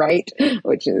 right,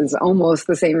 which is almost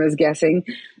the same as guessing,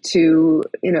 to,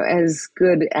 as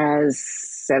good as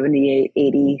 78,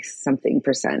 80 something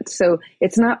percent. So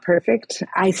it's not perfect.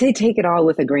 I say take it all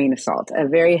with a grain of salt, a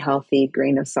very healthy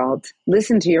grain of salt.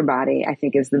 Listen to your body, I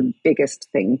think, is the biggest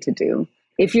thing to do.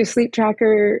 If your sleep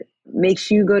tracker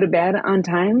makes you go to bed on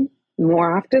time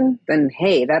more often, then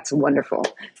hey, that's wonderful.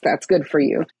 That's good for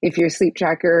you. If your sleep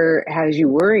tracker has you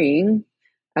worrying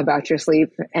about your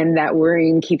sleep and that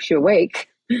worrying keeps you awake,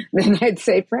 then I'd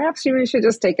say perhaps you should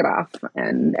just take it off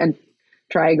and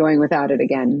try going without it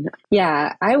again.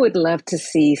 Yeah, I would love to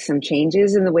see some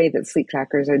changes in the way that sleep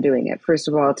trackers are doing it. First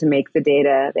of all, to make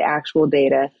the actual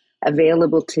data,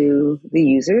 available to the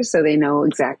users so they know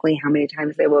exactly how many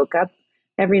times they woke up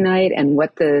every night and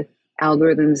what the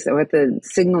algorithms or what the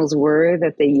signals were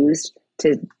that they used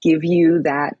to give you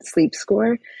that sleep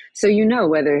score. So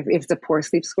whether if it's a poor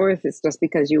sleep score, if it's just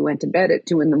because you went to bed at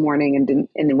 2 a.m.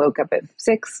 and woke up at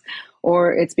 6,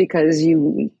 or it's because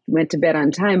you went to bed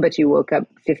on time, but you woke up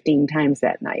 15 times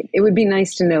that night. It would be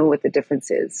nice to know what the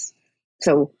difference is.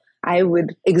 So I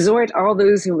would exhort all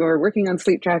those who are working on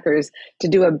sleep trackers to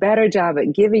do a better job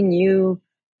at giving you,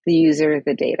 the user,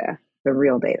 the data, the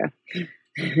real data.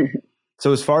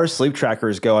 So as far as sleep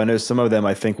trackers go, I know some of them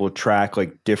I think will track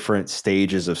like different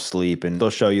stages of sleep, and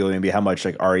they'll show you maybe how much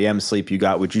like REM sleep you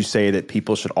got. Would you say that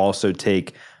people should also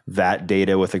take that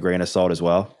data with a grain of salt as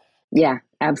well? Yeah,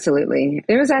 absolutely.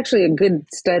 There was actually a good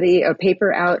study, a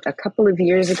paper out a couple of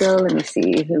years ago. Let me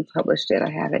see who published it. I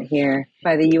have it here.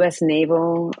 By the U.S.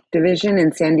 Naval Division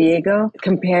in San Diego,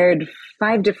 compared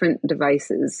 5 different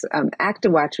devices.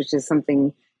 ActiWatch, which is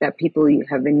something that people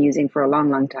have been using for a long,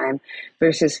 long time,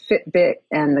 versus Fitbit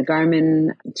and the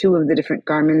Garmin, 2 of the different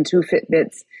Garmin, 2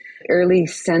 Fitbits, Early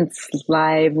Sense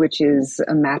Live, which is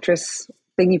a mattress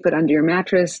thing you put under your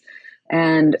mattress,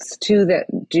 and 2 that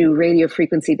do radio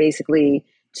frequency, basically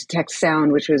detect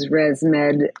sound, which was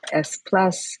ResMed S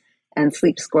Plus and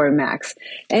Sleep Score Max.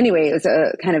 Anyway, it was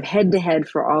a kind of head-to-head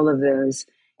for all of those.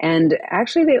 And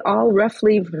actually, they all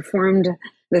roughly performed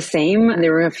the same.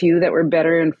 There were a few that were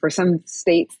better, and for some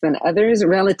states than others,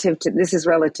 this is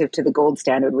relative to the gold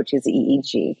standard, which is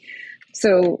EEG.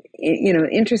 So,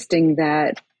 interesting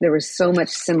that there was so much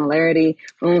similarity.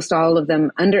 Almost all of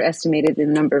them underestimated the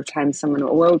number of times someone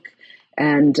awoke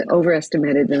and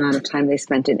overestimated the amount of time they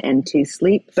spent in N2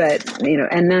 sleep. But,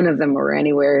 and none of them were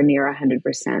anywhere near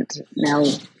 100%.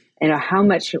 Now, how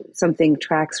much something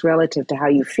tracks relative to how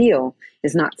you feel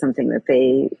is not something that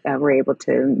they were able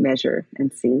to measure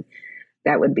and see.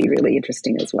 That would be really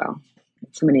interesting as well.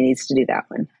 Somebody needs to do that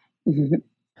one.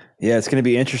 Yeah, it's going to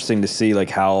be interesting to see like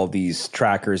how these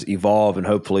trackers evolve, and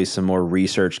hopefully some more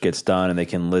research gets done and they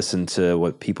can listen to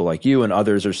what people like you and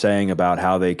others are saying about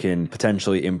how they can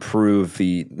potentially improve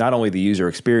not only the user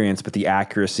experience, but the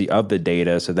accuracy of the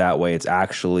data. So that way it's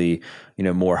actually,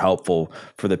 more helpful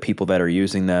for the people that are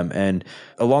using them. And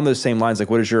along those same lines, like,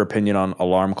 what is your opinion on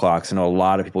alarm clocks? I know a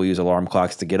lot of people use alarm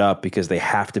clocks to get up because they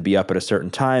have to be up at a certain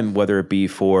time, whether it be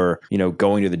for,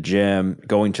 going to the gym,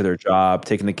 going to their job,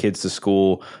 taking the kids to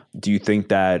school. Do you think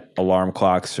that alarm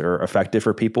clocks are effective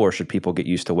for people, or should people get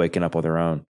used to waking up on their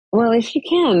own? Well, if you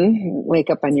can wake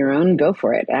up on your own, go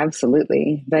for it.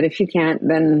 Absolutely. But if you can't,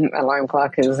 then alarm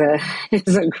clock is a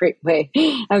is a great way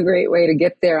to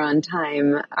get there on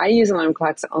time. I use alarm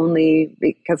clocks only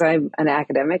because I'm an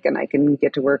academic and I can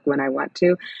get to work when I want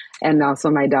to. And also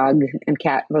my dog and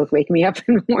cat both wake me up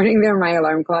in the morning. They're my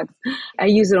alarm clocks. I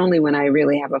use it only when I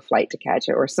really have a flight to catch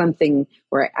or something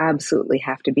where I absolutely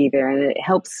have to be there. And it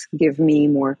helps give me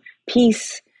more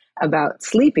peace about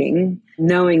sleeping,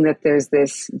 knowing that there's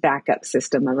this backup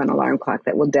system of an alarm clock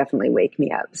that will definitely wake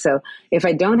me up. So if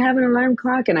I don't have an alarm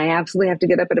clock and I absolutely have to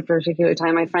get up at a particular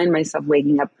time, I find myself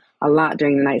waking up a lot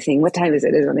during the night saying, what time is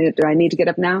it? Do I need to get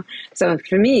up now? So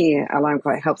for me, alarm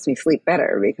clock helps me sleep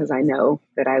better because I know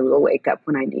that I will wake up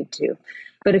when I need to.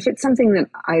 But if it's something that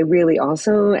I really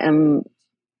also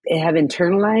have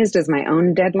internalized as my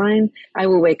own deadline, I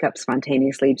will wake up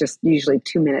spontaneously, just usually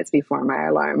 2 minutes before my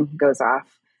alarm goes off,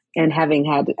 and having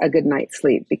had a good night's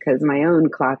sleep, because my own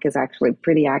clock is actually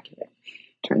pretty accurate,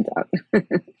 turns out.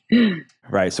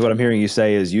 Right. So what I'm hearing you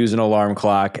say is use an alarm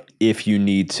clock if you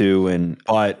need to,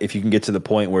 but if you can get to the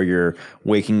point where you're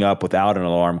waking up without an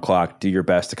alarm clock, do your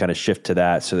best to kind of shift to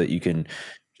that so that you can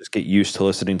just get used to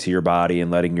listening to your body and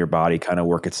letting your body kind of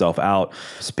work itself out.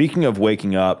 Speaking of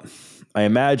waking up, I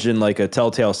imagine like a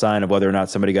telltale sign of whether or not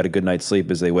somebody got a good night's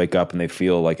sleep is they wake up and they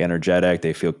feel like energetic,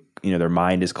 they feel, their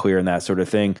mind is clear and that sort of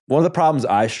thing. One of the problems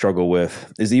I struggle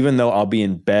with is even though I'll be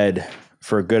in bed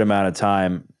for a good amount of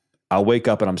time, I'll wake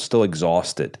up and I'm still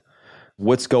exhausted.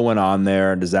 What's going on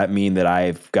there? Does that mean that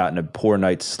I've gotten a poor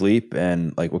night's sleep?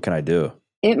 And like, what can I do?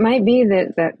 It might be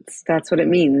that's what it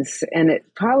means. And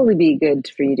it'd probably be good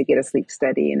for you to get a sleep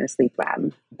study in a sleep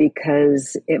lab,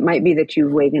 because it might be that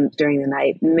you've wakened during the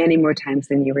night many more times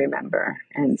than you remember.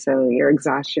 And so your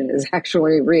exhaustion is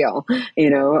actually real,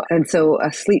 And so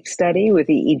a sleep study with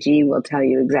EEG will tell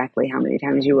you exactly how many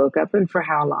times you woke up and for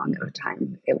how long of a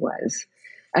time it was.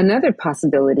 Another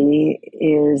possibility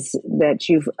is that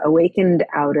you've awakened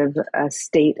out of a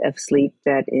state of sleep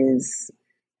that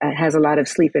has a lot of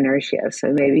sleep inertia.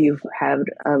 So maybe you've had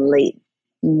a late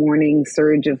morning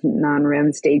surge of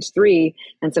non-REM stage 3.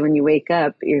 And so when you wake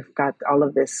up, you've got all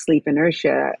of this sleep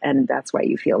inertia, and that's why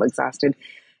you feel exhausted.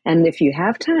 And if you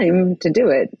have time to do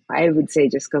it, I would say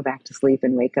just go back to sleep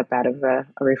and wake up out of a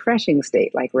refreshing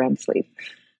state like REM sleep.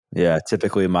 Yeah,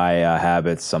 typically my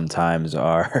habits sometimes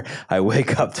are I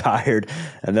wake up tired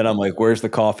and then I'm like, where's the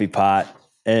coffee pot?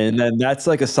 And then that's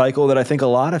like a cycle that I think a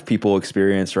lot of people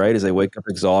experience, right? Is they wake up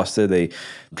exhausted, they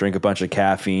drink a bunch of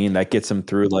caffeine, that gets them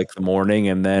through like the morning.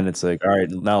 And then it's like, all right,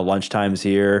 now lunchtime's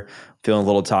here, feeling a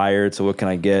little tired. So what can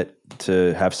I get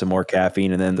to have some more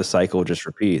caffeine? And then the cycle just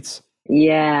repeats.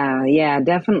 Yeah,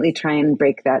 definitely try and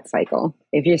break that cycle.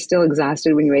 If you're still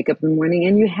exhausted when you wake up in the morning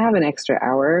and you have an extra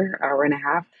hour and a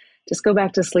half, just go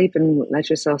back to sleep and let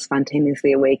yourself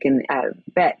spontaneously awaken.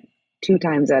 Bet 2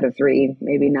 times out of 3,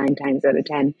 maybe 9 times out of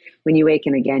 10, when you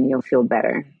awaken again, you'll feel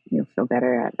better. You'll feel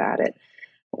better about it.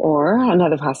 Or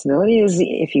another possibility is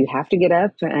if you have to get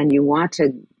up and you want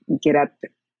to get up,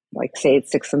 like say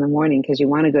it's 6 in the morning because you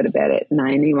want to go to bed at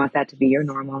 9, and you want that to be your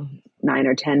normal 9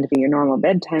 or 10 to be your normal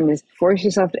bedtime, is force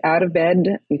yourself out of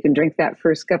bed. You can drink that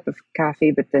first cup of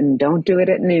coffee, but then don't do it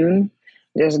at noon.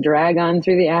 Just drag on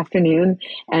through the afternoon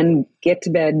and get to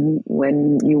bed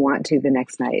when you want to the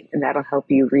next night. And that'll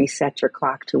help you reset your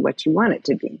clock to what you want it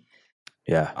to be.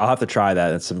 Yeah, I'll have to try that.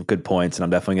 That's some good points. And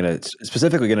I'm definitely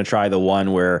specifically going to try the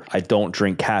one where I don't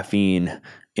drink caffeine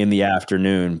in the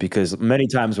afternoon, because many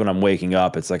times when I'm waking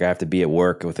up, it's like I have to be at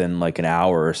work within like an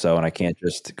hour or so, and I can't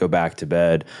just go back to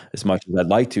bed as much as I'd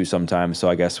like to sometimes. So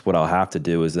I guess what I'll have to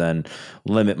do is then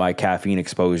limit my caffeine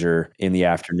exposure in the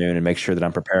afternoon and make sure that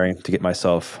I'm preparing to get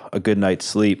myself a good night's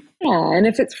sleep. Yeah, and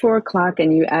if it's 4 o'clock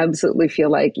and you absolutely feel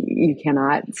like you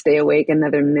cannot stay awake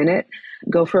another minute,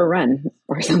 go for a run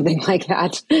or something like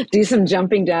that. Do some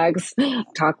jumping jacks,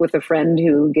 talk with a friend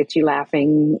who gets you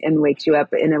laughing and wakes you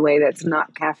up in a way that's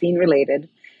not caffeine related.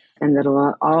 And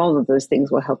all of those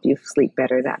things will help you sleep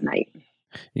better that night.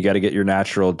 You got to get your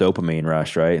natural dopamine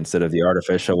rush, right? Instead of the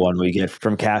artificial one we get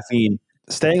from caffeine.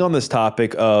 Staying on this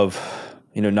topic of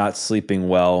not sleeping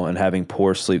well and having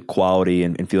poor sleep quality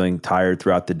and feeling tired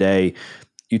throughout the day.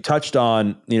 You touched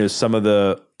on, some of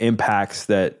the impacts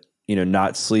that,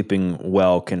 not sleeping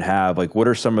well can have. Like, what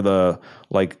are some of the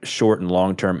like short and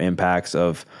long-term impacts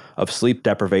of sleep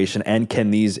deprivation, and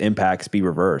can these impacts be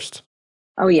reversed?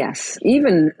 Oh, yes.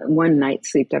 Even one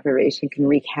night's sleep deprivation can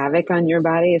wreak havoc on your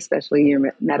body, especially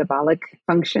your metabolic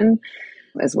function,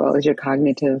 as well as your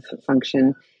cognitive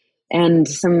function. And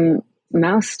some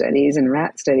mouse studies and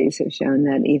rat studies have shown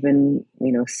that even,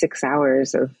 6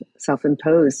 hours of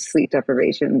self-imposed sleep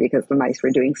deprivation because the mice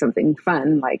were doing something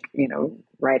fun, like,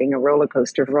 riding a roller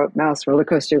coaster, mouse roller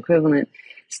coaster equivalent,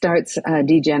 starts a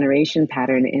degeneration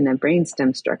pattern in a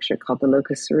brainstem structure called the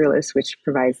locus coeruleus, which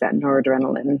provides that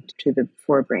noradrenaline to the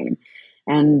forebrain.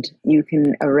 And you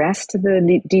can arrest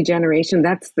the degeneration.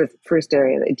 That's the first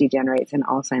area that degenerates in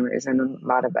Alzheimer's and a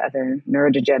lot of other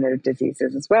neurodegenerative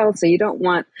diseases as well. So you don't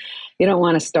want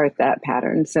to start that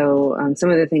pattern. So some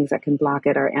of the things that can block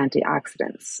it are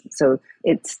antioxidants. So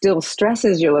it still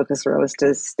stresses your locus coeruleus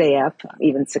to stay up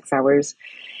even 6 hours,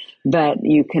 but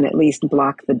you can at least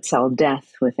block the cell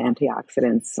death with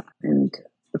antioxidants. And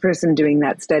the person doing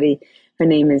that study, her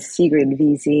name is Sigrid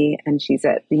Wiese, and she's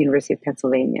at the University of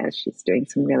Pennsylvania. She's doing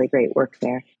some really great work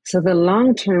there. So the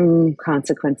long-term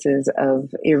consequences of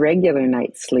irregular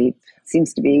night sleep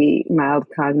seems to be mild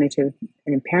cognitive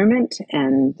impairment,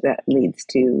 and that leads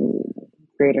to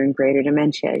greater and greater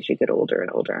dementia as you get older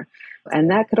and older. And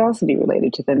that could also be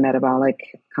related to the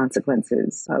metabolic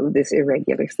consequences of this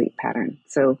irregular sleep pattern.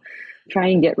 So try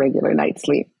and get regular night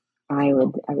sleep, I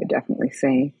would definitely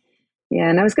say. Yeah,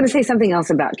 and I was going to say something else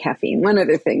about caffeine. One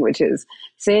other thing, which is,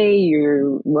 say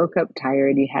you woke up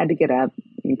tired, you had to get up,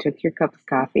 you took your cup of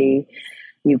coffee,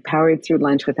 you powered through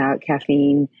lunch without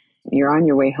caffeine, you're on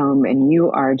your way home, and you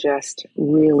are just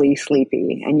really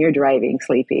sleepy, and you're driving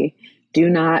sleepy. Do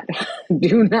not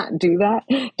do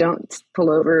that. Don't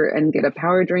pull over and get a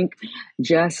power drink.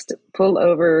 Just pull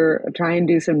over, try and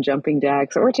do some jumping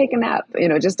jacks, or take a nap.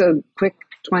 Just a quick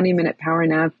 20-minute power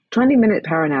nap. 20-minute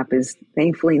power nap is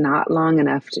thankfully not long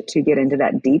enough to get into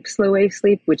that deep slow wave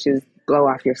sleep, which is blow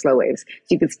off your slow waves.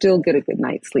 So you could still get a good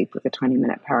night's sleep with a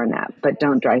 20-minute power nap, but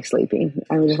don't drive sleepy.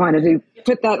 I just wanted to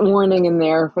put that warning in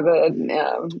there for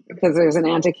because there's an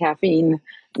anti-caffeine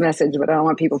message, but I don't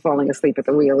want people falling asleep at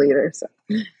the wheel either. So.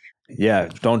 Yeah,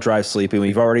 don't drive sleepy.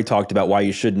 We've already talked about why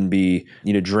you shouldn't be,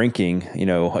 drinking,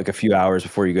 like a few hours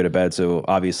before you go to bed. So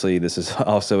obviously this is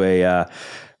also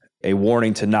a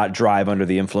warning to not drive under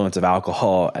the influence of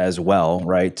alcohol as well,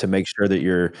 right? To make sure that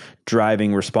you're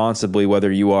driving responsibly,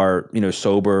 whether you are,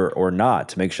 sober or not,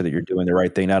 to make sure that you're doing the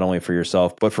right thing, not only for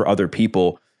yourself, but for other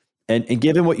people. And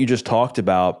given what you just talked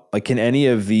about, like, can any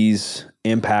of these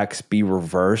impacts be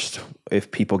reversed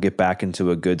if people get back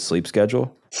into a good sleep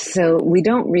schedule? So we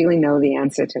don't really know the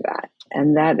answer to that.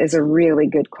 And that is a really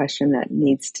good question that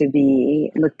needs to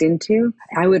be looked into.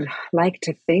 I would like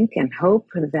to think and hope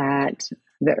that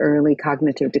the early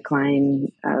cognitive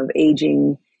decline of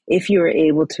aging, if you were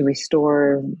able to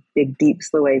restore big, deep,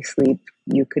 slow wave sleep,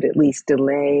 you could at least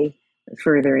delay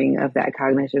furthering of that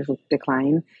cognitive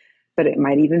decline. But it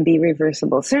might even be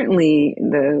reversible. Certainly,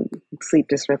 the sleep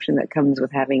disruption that comes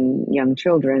with having young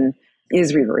children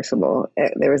is reversible.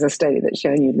 There was a study that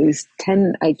showed you lose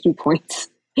 10 IQ points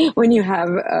when you have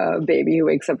a baby who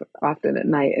wakes up often at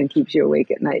night and keeps you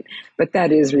awake at night. But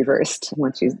that is reversed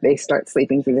once they start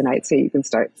sleeping through the night, so you can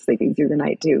start sleeping through the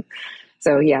night too.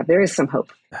 So yeah, there is some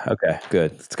hope. Okay,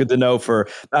 good. It's good to know for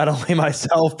not only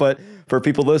myself, but for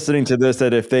people listening to this,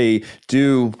 that if they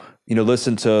do,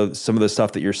 listen to some of the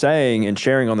stuff that you're saying and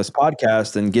sharing on this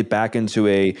podcast and get back into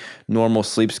a normal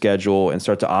sleep schedule and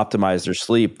start to optimize their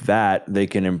sleep, that they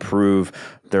can improve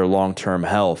their long-term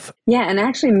health. Yeah, and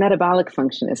actually metabolic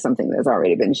function is something that's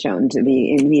already been shown to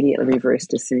be immediately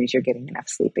reversed as soon as you're getting enough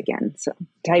sleep again. So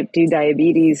type 2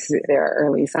 diabetes, there are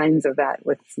early signs of that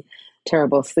with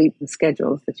terrible sleep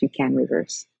schedules that you can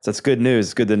reverse. So that's good news.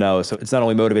 It's good to know. So it's not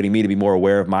only motivating me to be more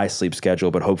aware of my sleep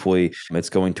schedule, but hopefully it's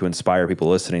going to inspire people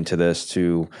listening to this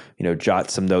to,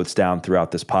 jot some notes down throughout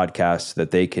this podcast so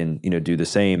that they can, do the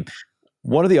same.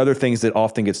 One of the other things that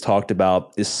often gets talked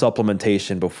about is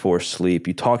supplementation before sleep.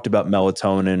 You talked about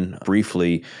melatonin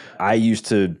briefly. I used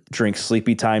to drink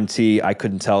sleepy time tea. I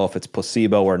couldn't tell if it's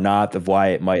placebo or not, of why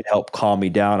it might help calm me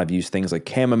down. I've used things like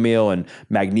chamomile, and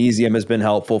magnesium has been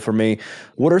helpful for me.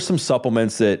 What are some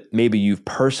supplements that maybe you've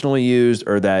personally used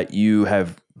or that you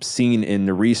have seen in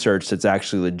the research that's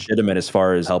actually legitimate as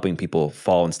far as helping people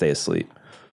fall and stay asleep?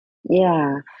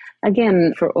 Yeah.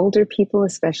 Again, for older people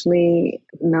especially,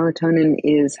 melatonin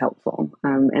is helpful.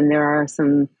 And there are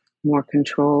some more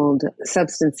controlled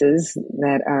substances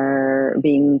that are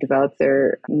being developed.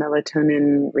 They're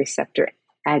melatonin receptor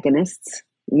agonists.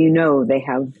 They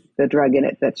have the drug in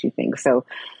it that you think. So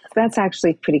That's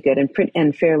actually pretty good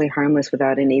and fairly harmless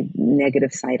without any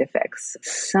negative side effects.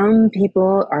 Some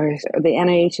people the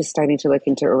NIH is starting to look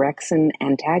into orexin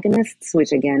antagonists,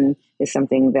 which again is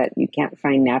something that you can't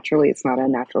find naturally. It's not a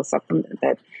natural supplement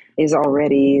that is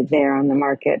already there on the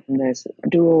market. And there's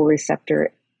dual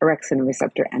receptor, orexin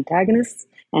receptor antagonists,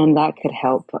 and that could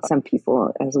help some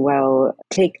people as well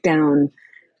take down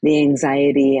the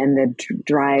anxiety and the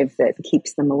drive that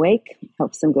keeps them awake,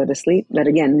 helps them go to sleep. But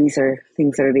again, these are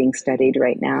things that are being studied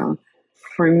right now.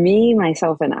 For me,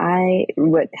 myself, and I,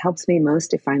 what helps me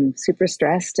most if I'm super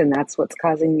stressed and that's what's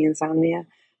causing the insomnia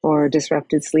or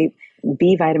disrupted sleep,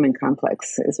 B vitamin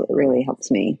complex is what really helps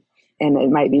me. And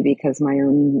it might be because my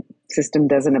own system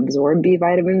doesn't absorb B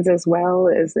vitamins as well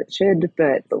as it should,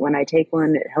 but when I take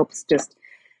one, it helps just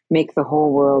make the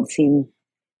whole world seem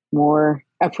more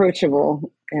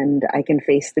approachable, and I can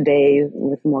face the day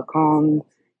with more calm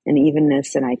and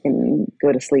evenness, and I can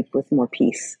go to sleep with more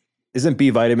peace. Isn't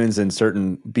B vitamins and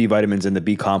certain B vitamins in the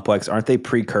B complex, aren't they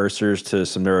precursors to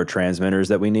some neurotransmitters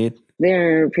that we need?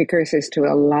 They're precursors to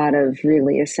a lot of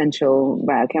really essential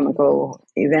biochemical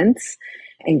events,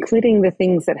 including the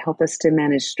things that help us to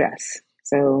manage stress.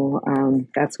 So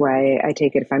that's why I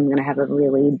take it if I'm going to have a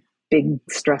really big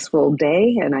stressful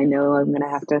day and I know I'm going to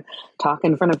have to talk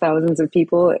in front of thousands of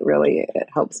people, it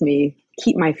helps me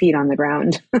keep my feet on the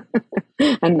ground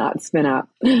and not spin out.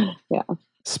 Yeah.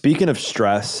 Speaking of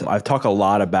stress, I've talked a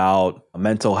lot about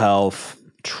mental health,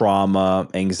 trauma,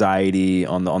 anxiety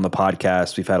on the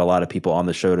podcast. We've had a lot of people on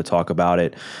the show to talk about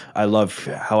it. I love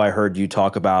how I heard you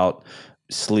talk about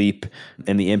sleep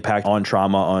and the impact on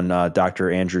trauma on Dr.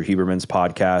 Andrew Huberman's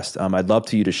podcast. I'd love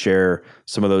to you to share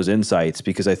some of those insights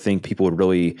because I think people would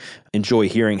really enjoy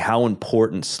hearing how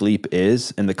important sleep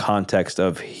is in the context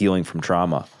of healing from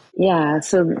trauma. Yeah,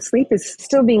 so sleep is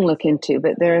still being looked into,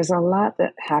 but there's a lot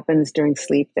that happens during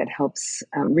sleep that helps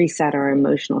reset our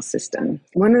emotional system.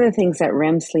 One of the things that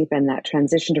REM sleep and that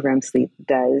transition to REM sleep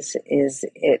does is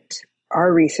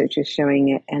our research is showing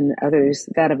it, and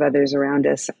that of others around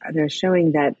us, they're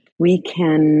showing that we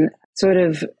can sort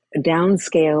of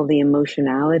downscale the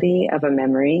emotionality of a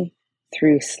memory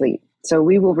through sleep. So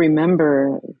we will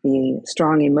remember the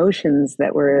strong emotions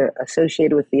that were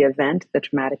associated with the event, the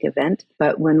traumatic event,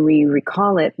 but when we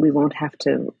recall it, we won't have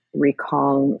to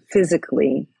recall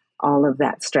physically all of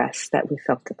that stress that we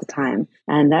felt at the time.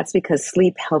 And that's because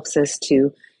sleep helps us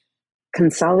to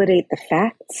consolidate the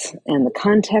facts and the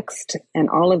context and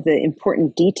all of the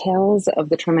important details of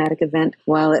the traumatic event,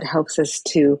 while it helps us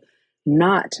to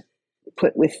not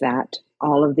put with that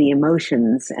all of the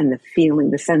emotions and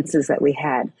the senses that we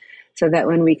had, so that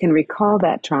when we can recall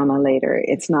that trauma later,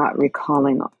 it's not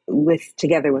recalling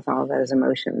together with all those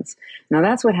emotions. Now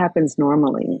that's what happens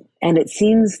normally. And it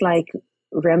seems like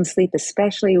REM sleep,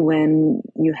 especially when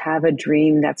you have a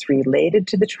dream that's related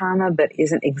to the trauma, but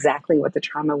isn't exactly what the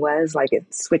trauma was, like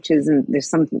it switches and there's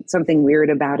something weird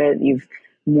about it, you've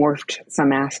morphed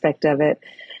some aspect of it,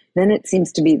 then it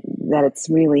seems to be that it's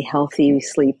really healthy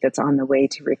sleep that's on the way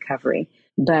to recovery.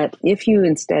 But if you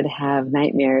instead have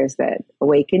nightmares that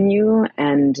awaken you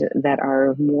and that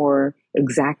are more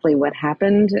exactly what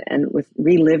happened and with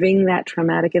reliving that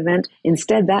traumatic event,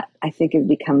 instead that I think it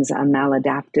becomes a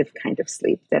maladaptive kind of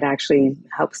sleep that actually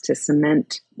helps to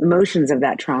cement emotions of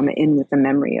that trauma in with the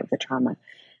memory of the trauma.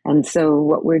 And so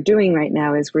what we're doing right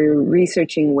now is we're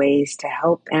researching ways to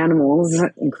help animals,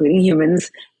 including humans,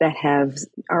 that have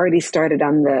already started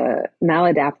on the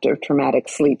maladaptive traumatic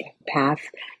sleep path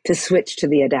to switch to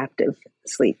the adaptive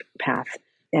sleep path.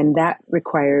 And that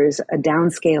requires a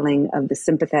downscaling of the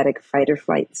sympathetic fight or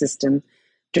flight system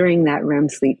during that REM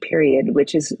sleep period,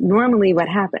 which is normally what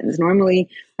happens.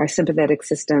 Normally, our sympathetic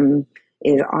system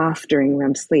is off during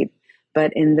REM sleep.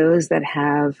 But in those that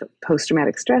have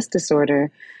post-traumatic stress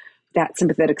disorder, that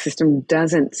sympathetic system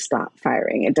doesn't stop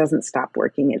firing. It doesn't stop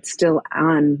working. It's still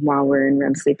on while we're in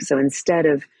REM sleep. So instead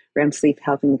of REM sleep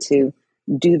helping to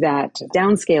do that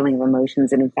downscaling of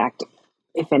emotions, and in fact,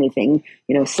 if anything,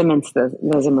 cements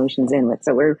those emotions in with.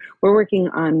 So we're working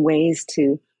on ways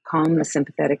to calm the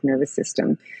sympathetic nervous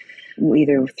system,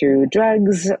 either through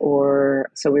drugs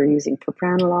so we're using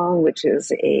propranolol, which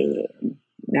is a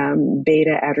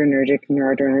beta adrenergic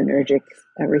noradrenergic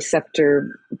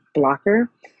receptor blocker.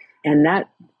 And that,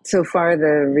 so far,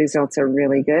 the results are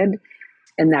really good.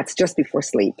 And that's just before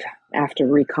sleep. After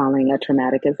recalling a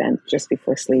traumatic event, just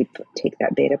before sleep, take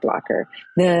that beta blocker.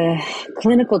 The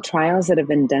clinical trials that have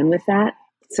been done with that,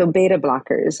 so beta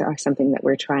blockers are something that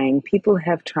we're trying. People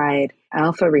have tried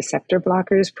alpha receptor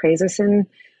blockers, prazosin,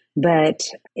 but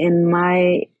in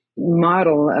my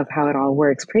model of how it all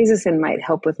works, prazosin might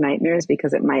help with nightmares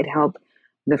because it might help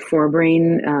the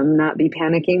forebrain not be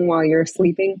panicking while you're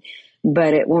sleeping,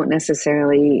 but it won't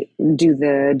necessarily do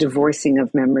the divorcing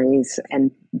of memories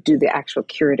and do the actual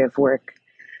curative work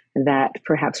that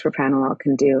perhaps propranolol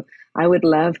can do. I would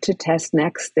love to test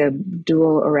next the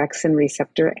dual orexin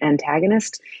receptor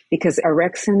antagonist, because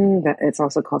orexin, it's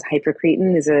also called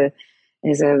hypercretin, is a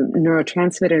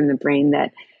neurotransmitter in the brain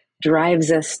that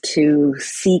drives us to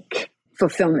seek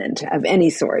fulfillment of any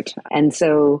sort. And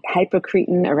so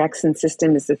hypocretin orexin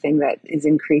system is the thing that is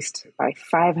increased by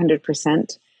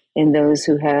 500% in those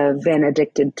who have been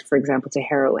addicted, for example, to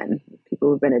heroin. People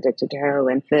who've been addicted to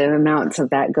heroin, the amounts of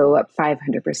that go up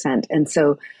 500%. And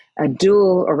so a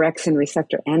dual orexin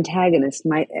receptor antagonist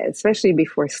might, especially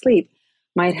before sleep,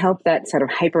 might help that sort of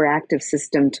hyperactive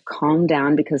system to calm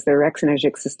down, because the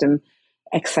orexinergic system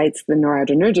excites the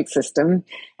noradrenergic system.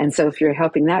 And so if you're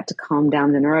helping that to calm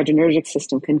down, the noradrenergic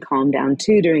system can calm down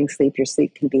too during sleep. Your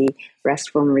sleep can be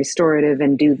restful and restorative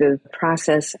and do the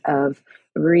process of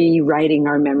rewriting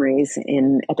our memories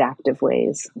in adaptive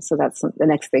ways. So that's the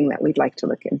next thing that we'd like to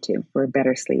look into for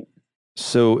better sleep.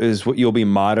 So is what you'll be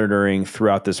monitoring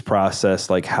throughout this process,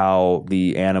 like how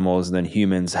the animals and then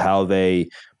humans, how they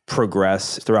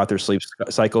progress throughout their sleep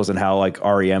cycles and how like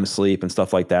REM sleep and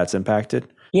stuff like that's impacted?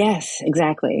 Yes,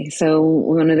 exactly. So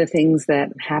one of the things that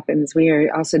happens, we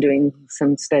are also doing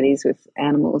some studies with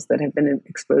animals that have been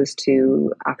exposed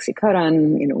to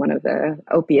oxycodone, one of the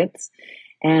opiates,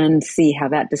 and see how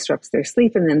that disrupts their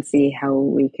sleep, and then see how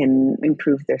we can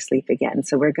improve their sleep again.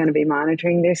 So we're going to be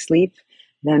monitoring their sleep,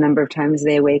 the number of times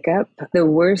they wake up. The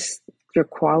worse your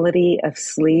quality of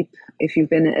sleep, if you've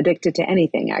been addicted to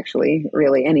anything, actually,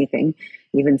 really anything,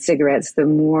 even cigarettes, the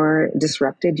more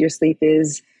disrupted your sleep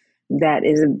is, that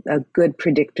is a good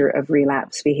predictor of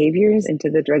relapse behaviors into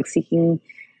the drug seeking.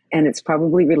 And it's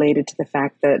probably related to the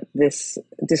fact that this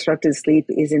disrupted sleep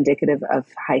is indicative of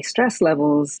high stress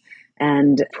levels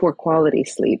and poor quality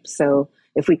sleep. So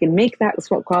if we can make that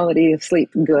quality of sleep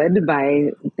good by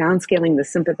downscaling the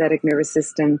sympathetic nervous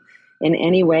system in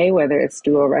any way, whether it's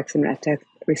dual orexin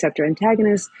receptor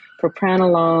antagonist,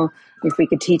 propranolol, if we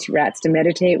could teach rats to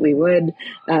meditate, we would.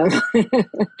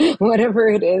 Whatever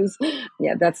it is,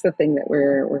 yeah, that's the thing that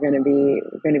we're going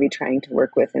to be trying to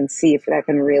work with and see if that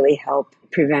can really help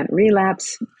prevent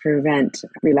relapse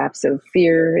of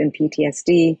fear and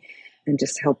PTSD, and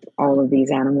just help all of these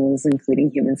animals,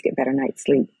 including humans, get better night's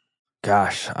sleep.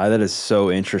 Gosh, that is so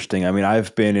interesting. I mean,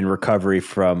 I've been in recovery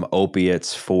from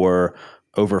opiates for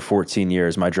over 14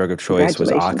 years. My drug of choice was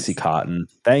Oxycontin.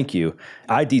 Thank you.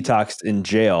 I detoxed in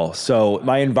jail. So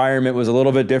my environment was a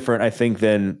little bit different, I think,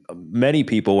 than many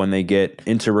people when they get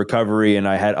into recovery. And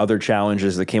I had other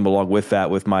challenges that came along with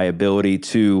that, with my ability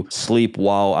to sleep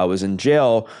while I was in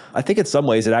jail. I think in some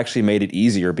ways it actually made it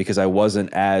easier because I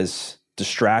wasn't as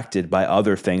distracted by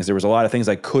other things. There was a lot of things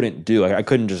I couldn't do. I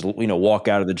couldn't just, walk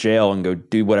out of the jail and go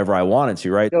do whatever I wanted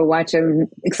to, right? Go watch an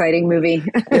exciting movie.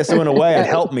 Yeah. So in a way it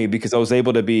helped me because I was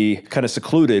able to be kind of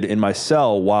secluded in my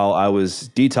cell while I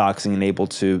was detoxing and able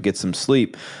to get some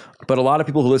sleep. But a lot of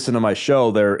people who listen to my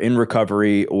show, they're in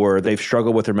recovery or they've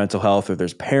struggled with their mental health, or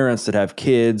there's parents that have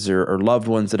kids or loved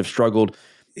ones that have struggled.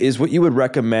 Is what you would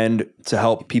recommend to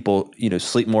help people,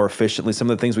 sleep more efficiently? Some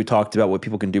of the things we talked about, what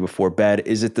people can do before bed,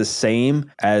 is it the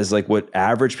same as like what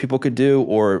average people could do?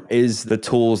 Or is the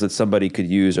tools that somebody could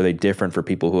use, are they different for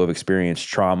people who have experienced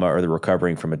trauma or they're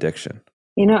recovering from addiction?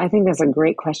 I think that's a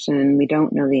great question, and we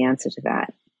don't know the answer to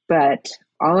that. But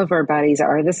all of our bodies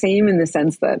are the same in the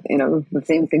sense that, the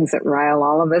same things that rile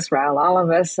all of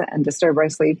us and disturb our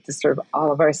sleep, disturb all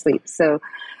of our sleep. So,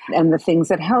 and the things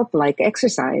that help, like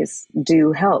exercise,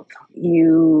 do help.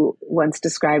 You once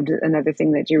described another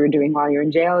thing that you were doing while you're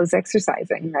in jail is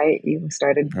exercising, right? You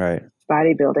started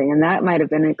bodybuilding, and that might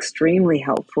have been extremely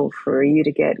helpful for you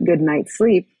to get good night's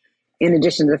sleep, in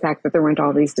addition to the fact that there weren't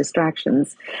all these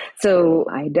distractions. So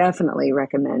I definitely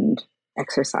recommend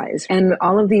exercise. And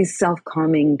all of these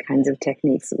self-calming kinds of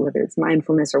techniques, whether it's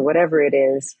mindfulness or whatever it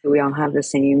is, we all have the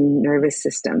same nervous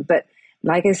system. But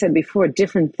like I said before,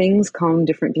 different things calm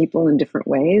different people in different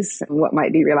ways. What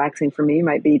might be relaxing for me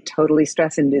might be totally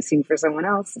stress-inducing for someone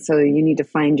else. So you need to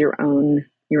find your own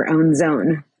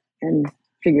zone and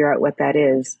figure out what that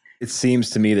is. It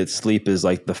seems to me that sleep is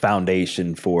like the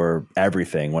foundation for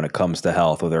everything when it comes to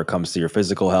health, whether it comes to your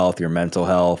physical health, your mental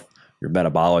health, your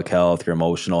metabolic health, your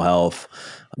emotional health.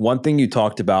 One thing you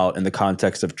talked about in the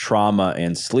context of trauma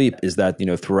and sleep is that,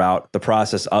 throughout the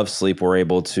process of sleep, we're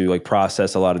able to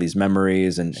process a lot of these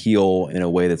memories and heal in a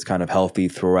way that's kind of healthy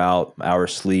throughout our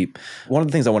sleep. One of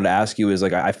the things I wanted to ask you is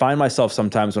I find myself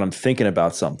sometimes when I'm thinking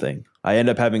about something, I end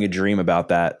up having a dream about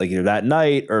that, either that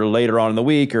night or later on in the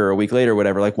week or a week later,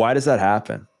 whatever. Why does that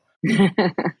happen?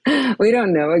 We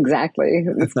don't know exactly.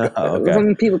 Okay.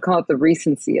 Some people call it the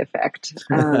recency effect.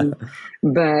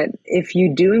 But if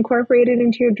you do incorporate it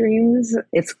into your dreams,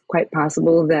 it's quite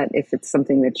possible that if it's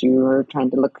something that you are trying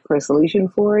to look for a solution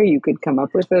for, you could come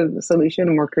up with a solution,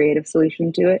 a more creative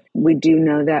solution to it. We do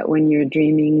know that when you're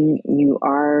dreaming, you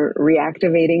are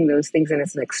reactivating those things, and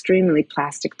it's an extremely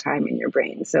plastic time in your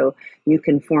brain. So you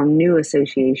can form new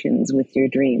associations with your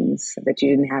dreams that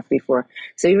you didn't have before.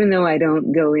 So even though I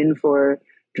don't go in for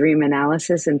dream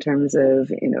analysis in terms of,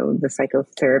 the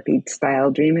psychotherapy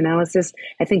style dream analysis,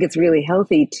 I think it's really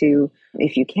healthy to,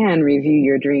 if you can, review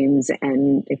your dreams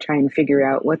and try and figure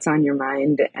out what's on your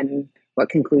mind and what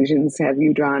conclusions have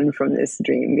you drawn from this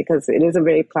dream, because it is a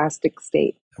very plastic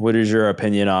state. What is your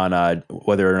opinion on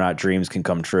whether or not dreams can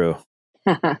come true?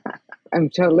 I'm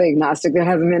totally agnostic. There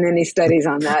hasn't been any studies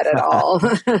on that at all.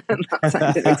 Not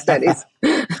scientific studies.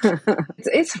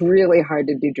 It's really hard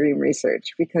to do dream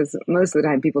research because most of the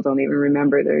time people don't even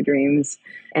remember their dreams.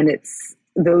 And it's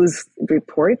those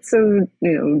reports of,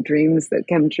 dreams that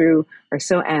come true are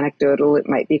so anecdotal, it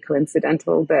might be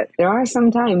coincidental. But there are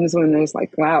some times when there's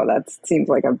like, wow, that seems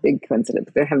like a big coincidence.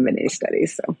 But there haven't been any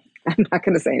studies, so I'm not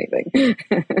going to say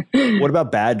anything. What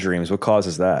about bad dreams? What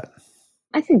causes that?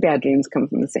 I think bad dreams come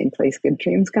from the same place good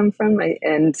dreams come from.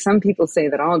 And some people say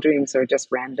that all dreams are just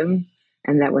random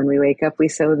and that when we wake up, we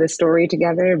sew the story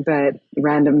together, but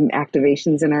random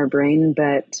activations in our brain.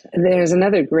 But there's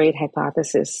another great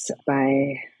hypothesis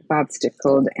by Bob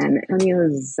Stickgold and Antonio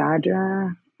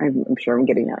Zadra. I'm sure I'm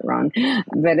getting that wrong.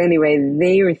 But anyway,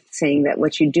 they were saying that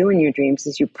what you do in your dreams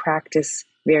is you practice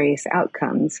various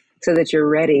outcomes so that you're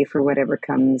ready for whatever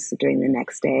comes during the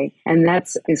next day. And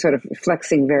that's sort of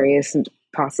flexing various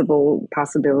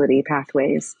possibility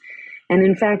pathways. And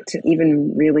in fact,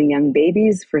 even really young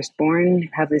babies, firstborn,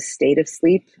 have this state of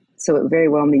sleep. So it very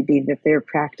well may be that they're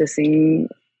practicing,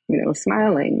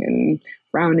 smiling and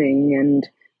frowning and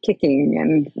kicking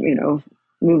and,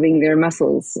 moving their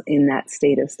muscles in that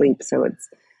state of sleep. So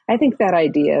I think that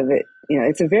idea of it,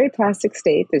 it's a very plastic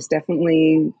state. There's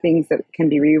definitely things that can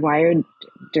be rewired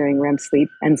during REM sleep.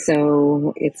 And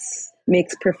so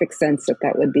makes perfect sense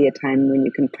that would be a time when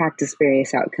you can practice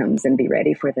various outcomes and be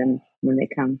ready for them when they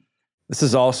come. This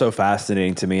is also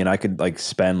fascinating to me, and I could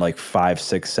spend 5,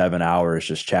 6, 7 hours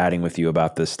just chatting with you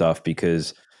about this stuff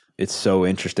because it's so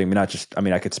interesting.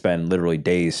 I could spend literally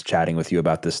days chatting with you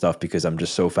about this stuff because I'm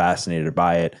just so fascinated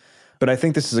by it. But I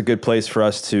think this is a good place for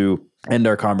us to end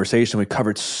our conversation. We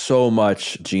covered so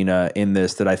much, Gina, in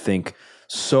this that I think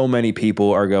so many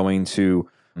people are going to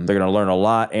learn a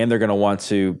lot, and they're going to want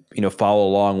to, follow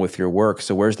along with your work.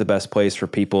 So where's the best place for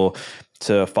people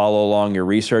to follow along your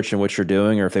research and what you're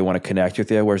doing, or if they want to connect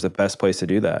with you, where's the best place to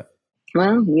do that?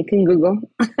 Well, you can Google.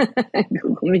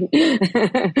 Google me.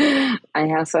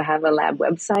 I also have a lab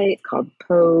website called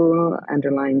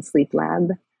Poe_Sleep Lab.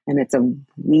 And it's a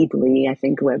Weebly, I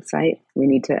think, website. We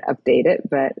need to update it,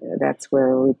 but that's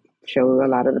where we show a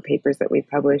lot of the papers that we've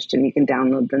published, and you can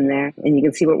download them there. And you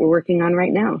can see what we're working on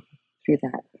right now through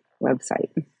that website.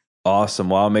 Awesome.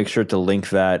 Well, I'll make sure to link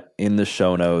that in the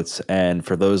show notes. And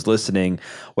for those listening,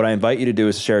 what I invite you to do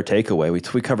is share a takeaway.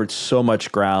 We covered so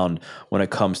much ground when it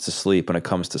comes to sleep, when it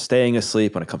comes to staying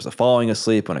asleep, when it comes to falling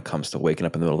asleep, when it comes to waking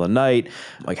up in the middle of the night,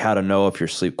 like how to know if your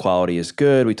sleep quality is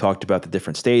good. We talked about the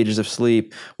different stages of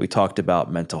sleep. We talked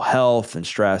about mental health and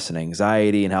stress and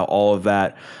anxiety and how all of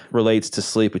that relates to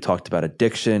sleep. We talked about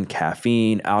addiction,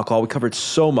 caffeine, alcohol. We covered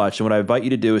so much. And what I invite you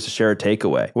to do is to share a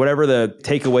takeaway. Whatever the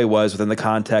takeaway was within the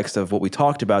context of what we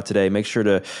talked about today, make sure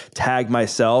to tag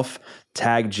myself,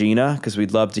 tag Gina, because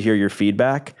we'd love to hear your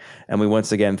feedback. And we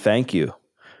once again thank you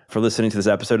for listening to this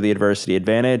episode of The Adversity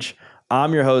Advantage.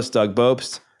 I'm your host, Doug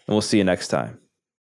Bopst, and we'll see you next time.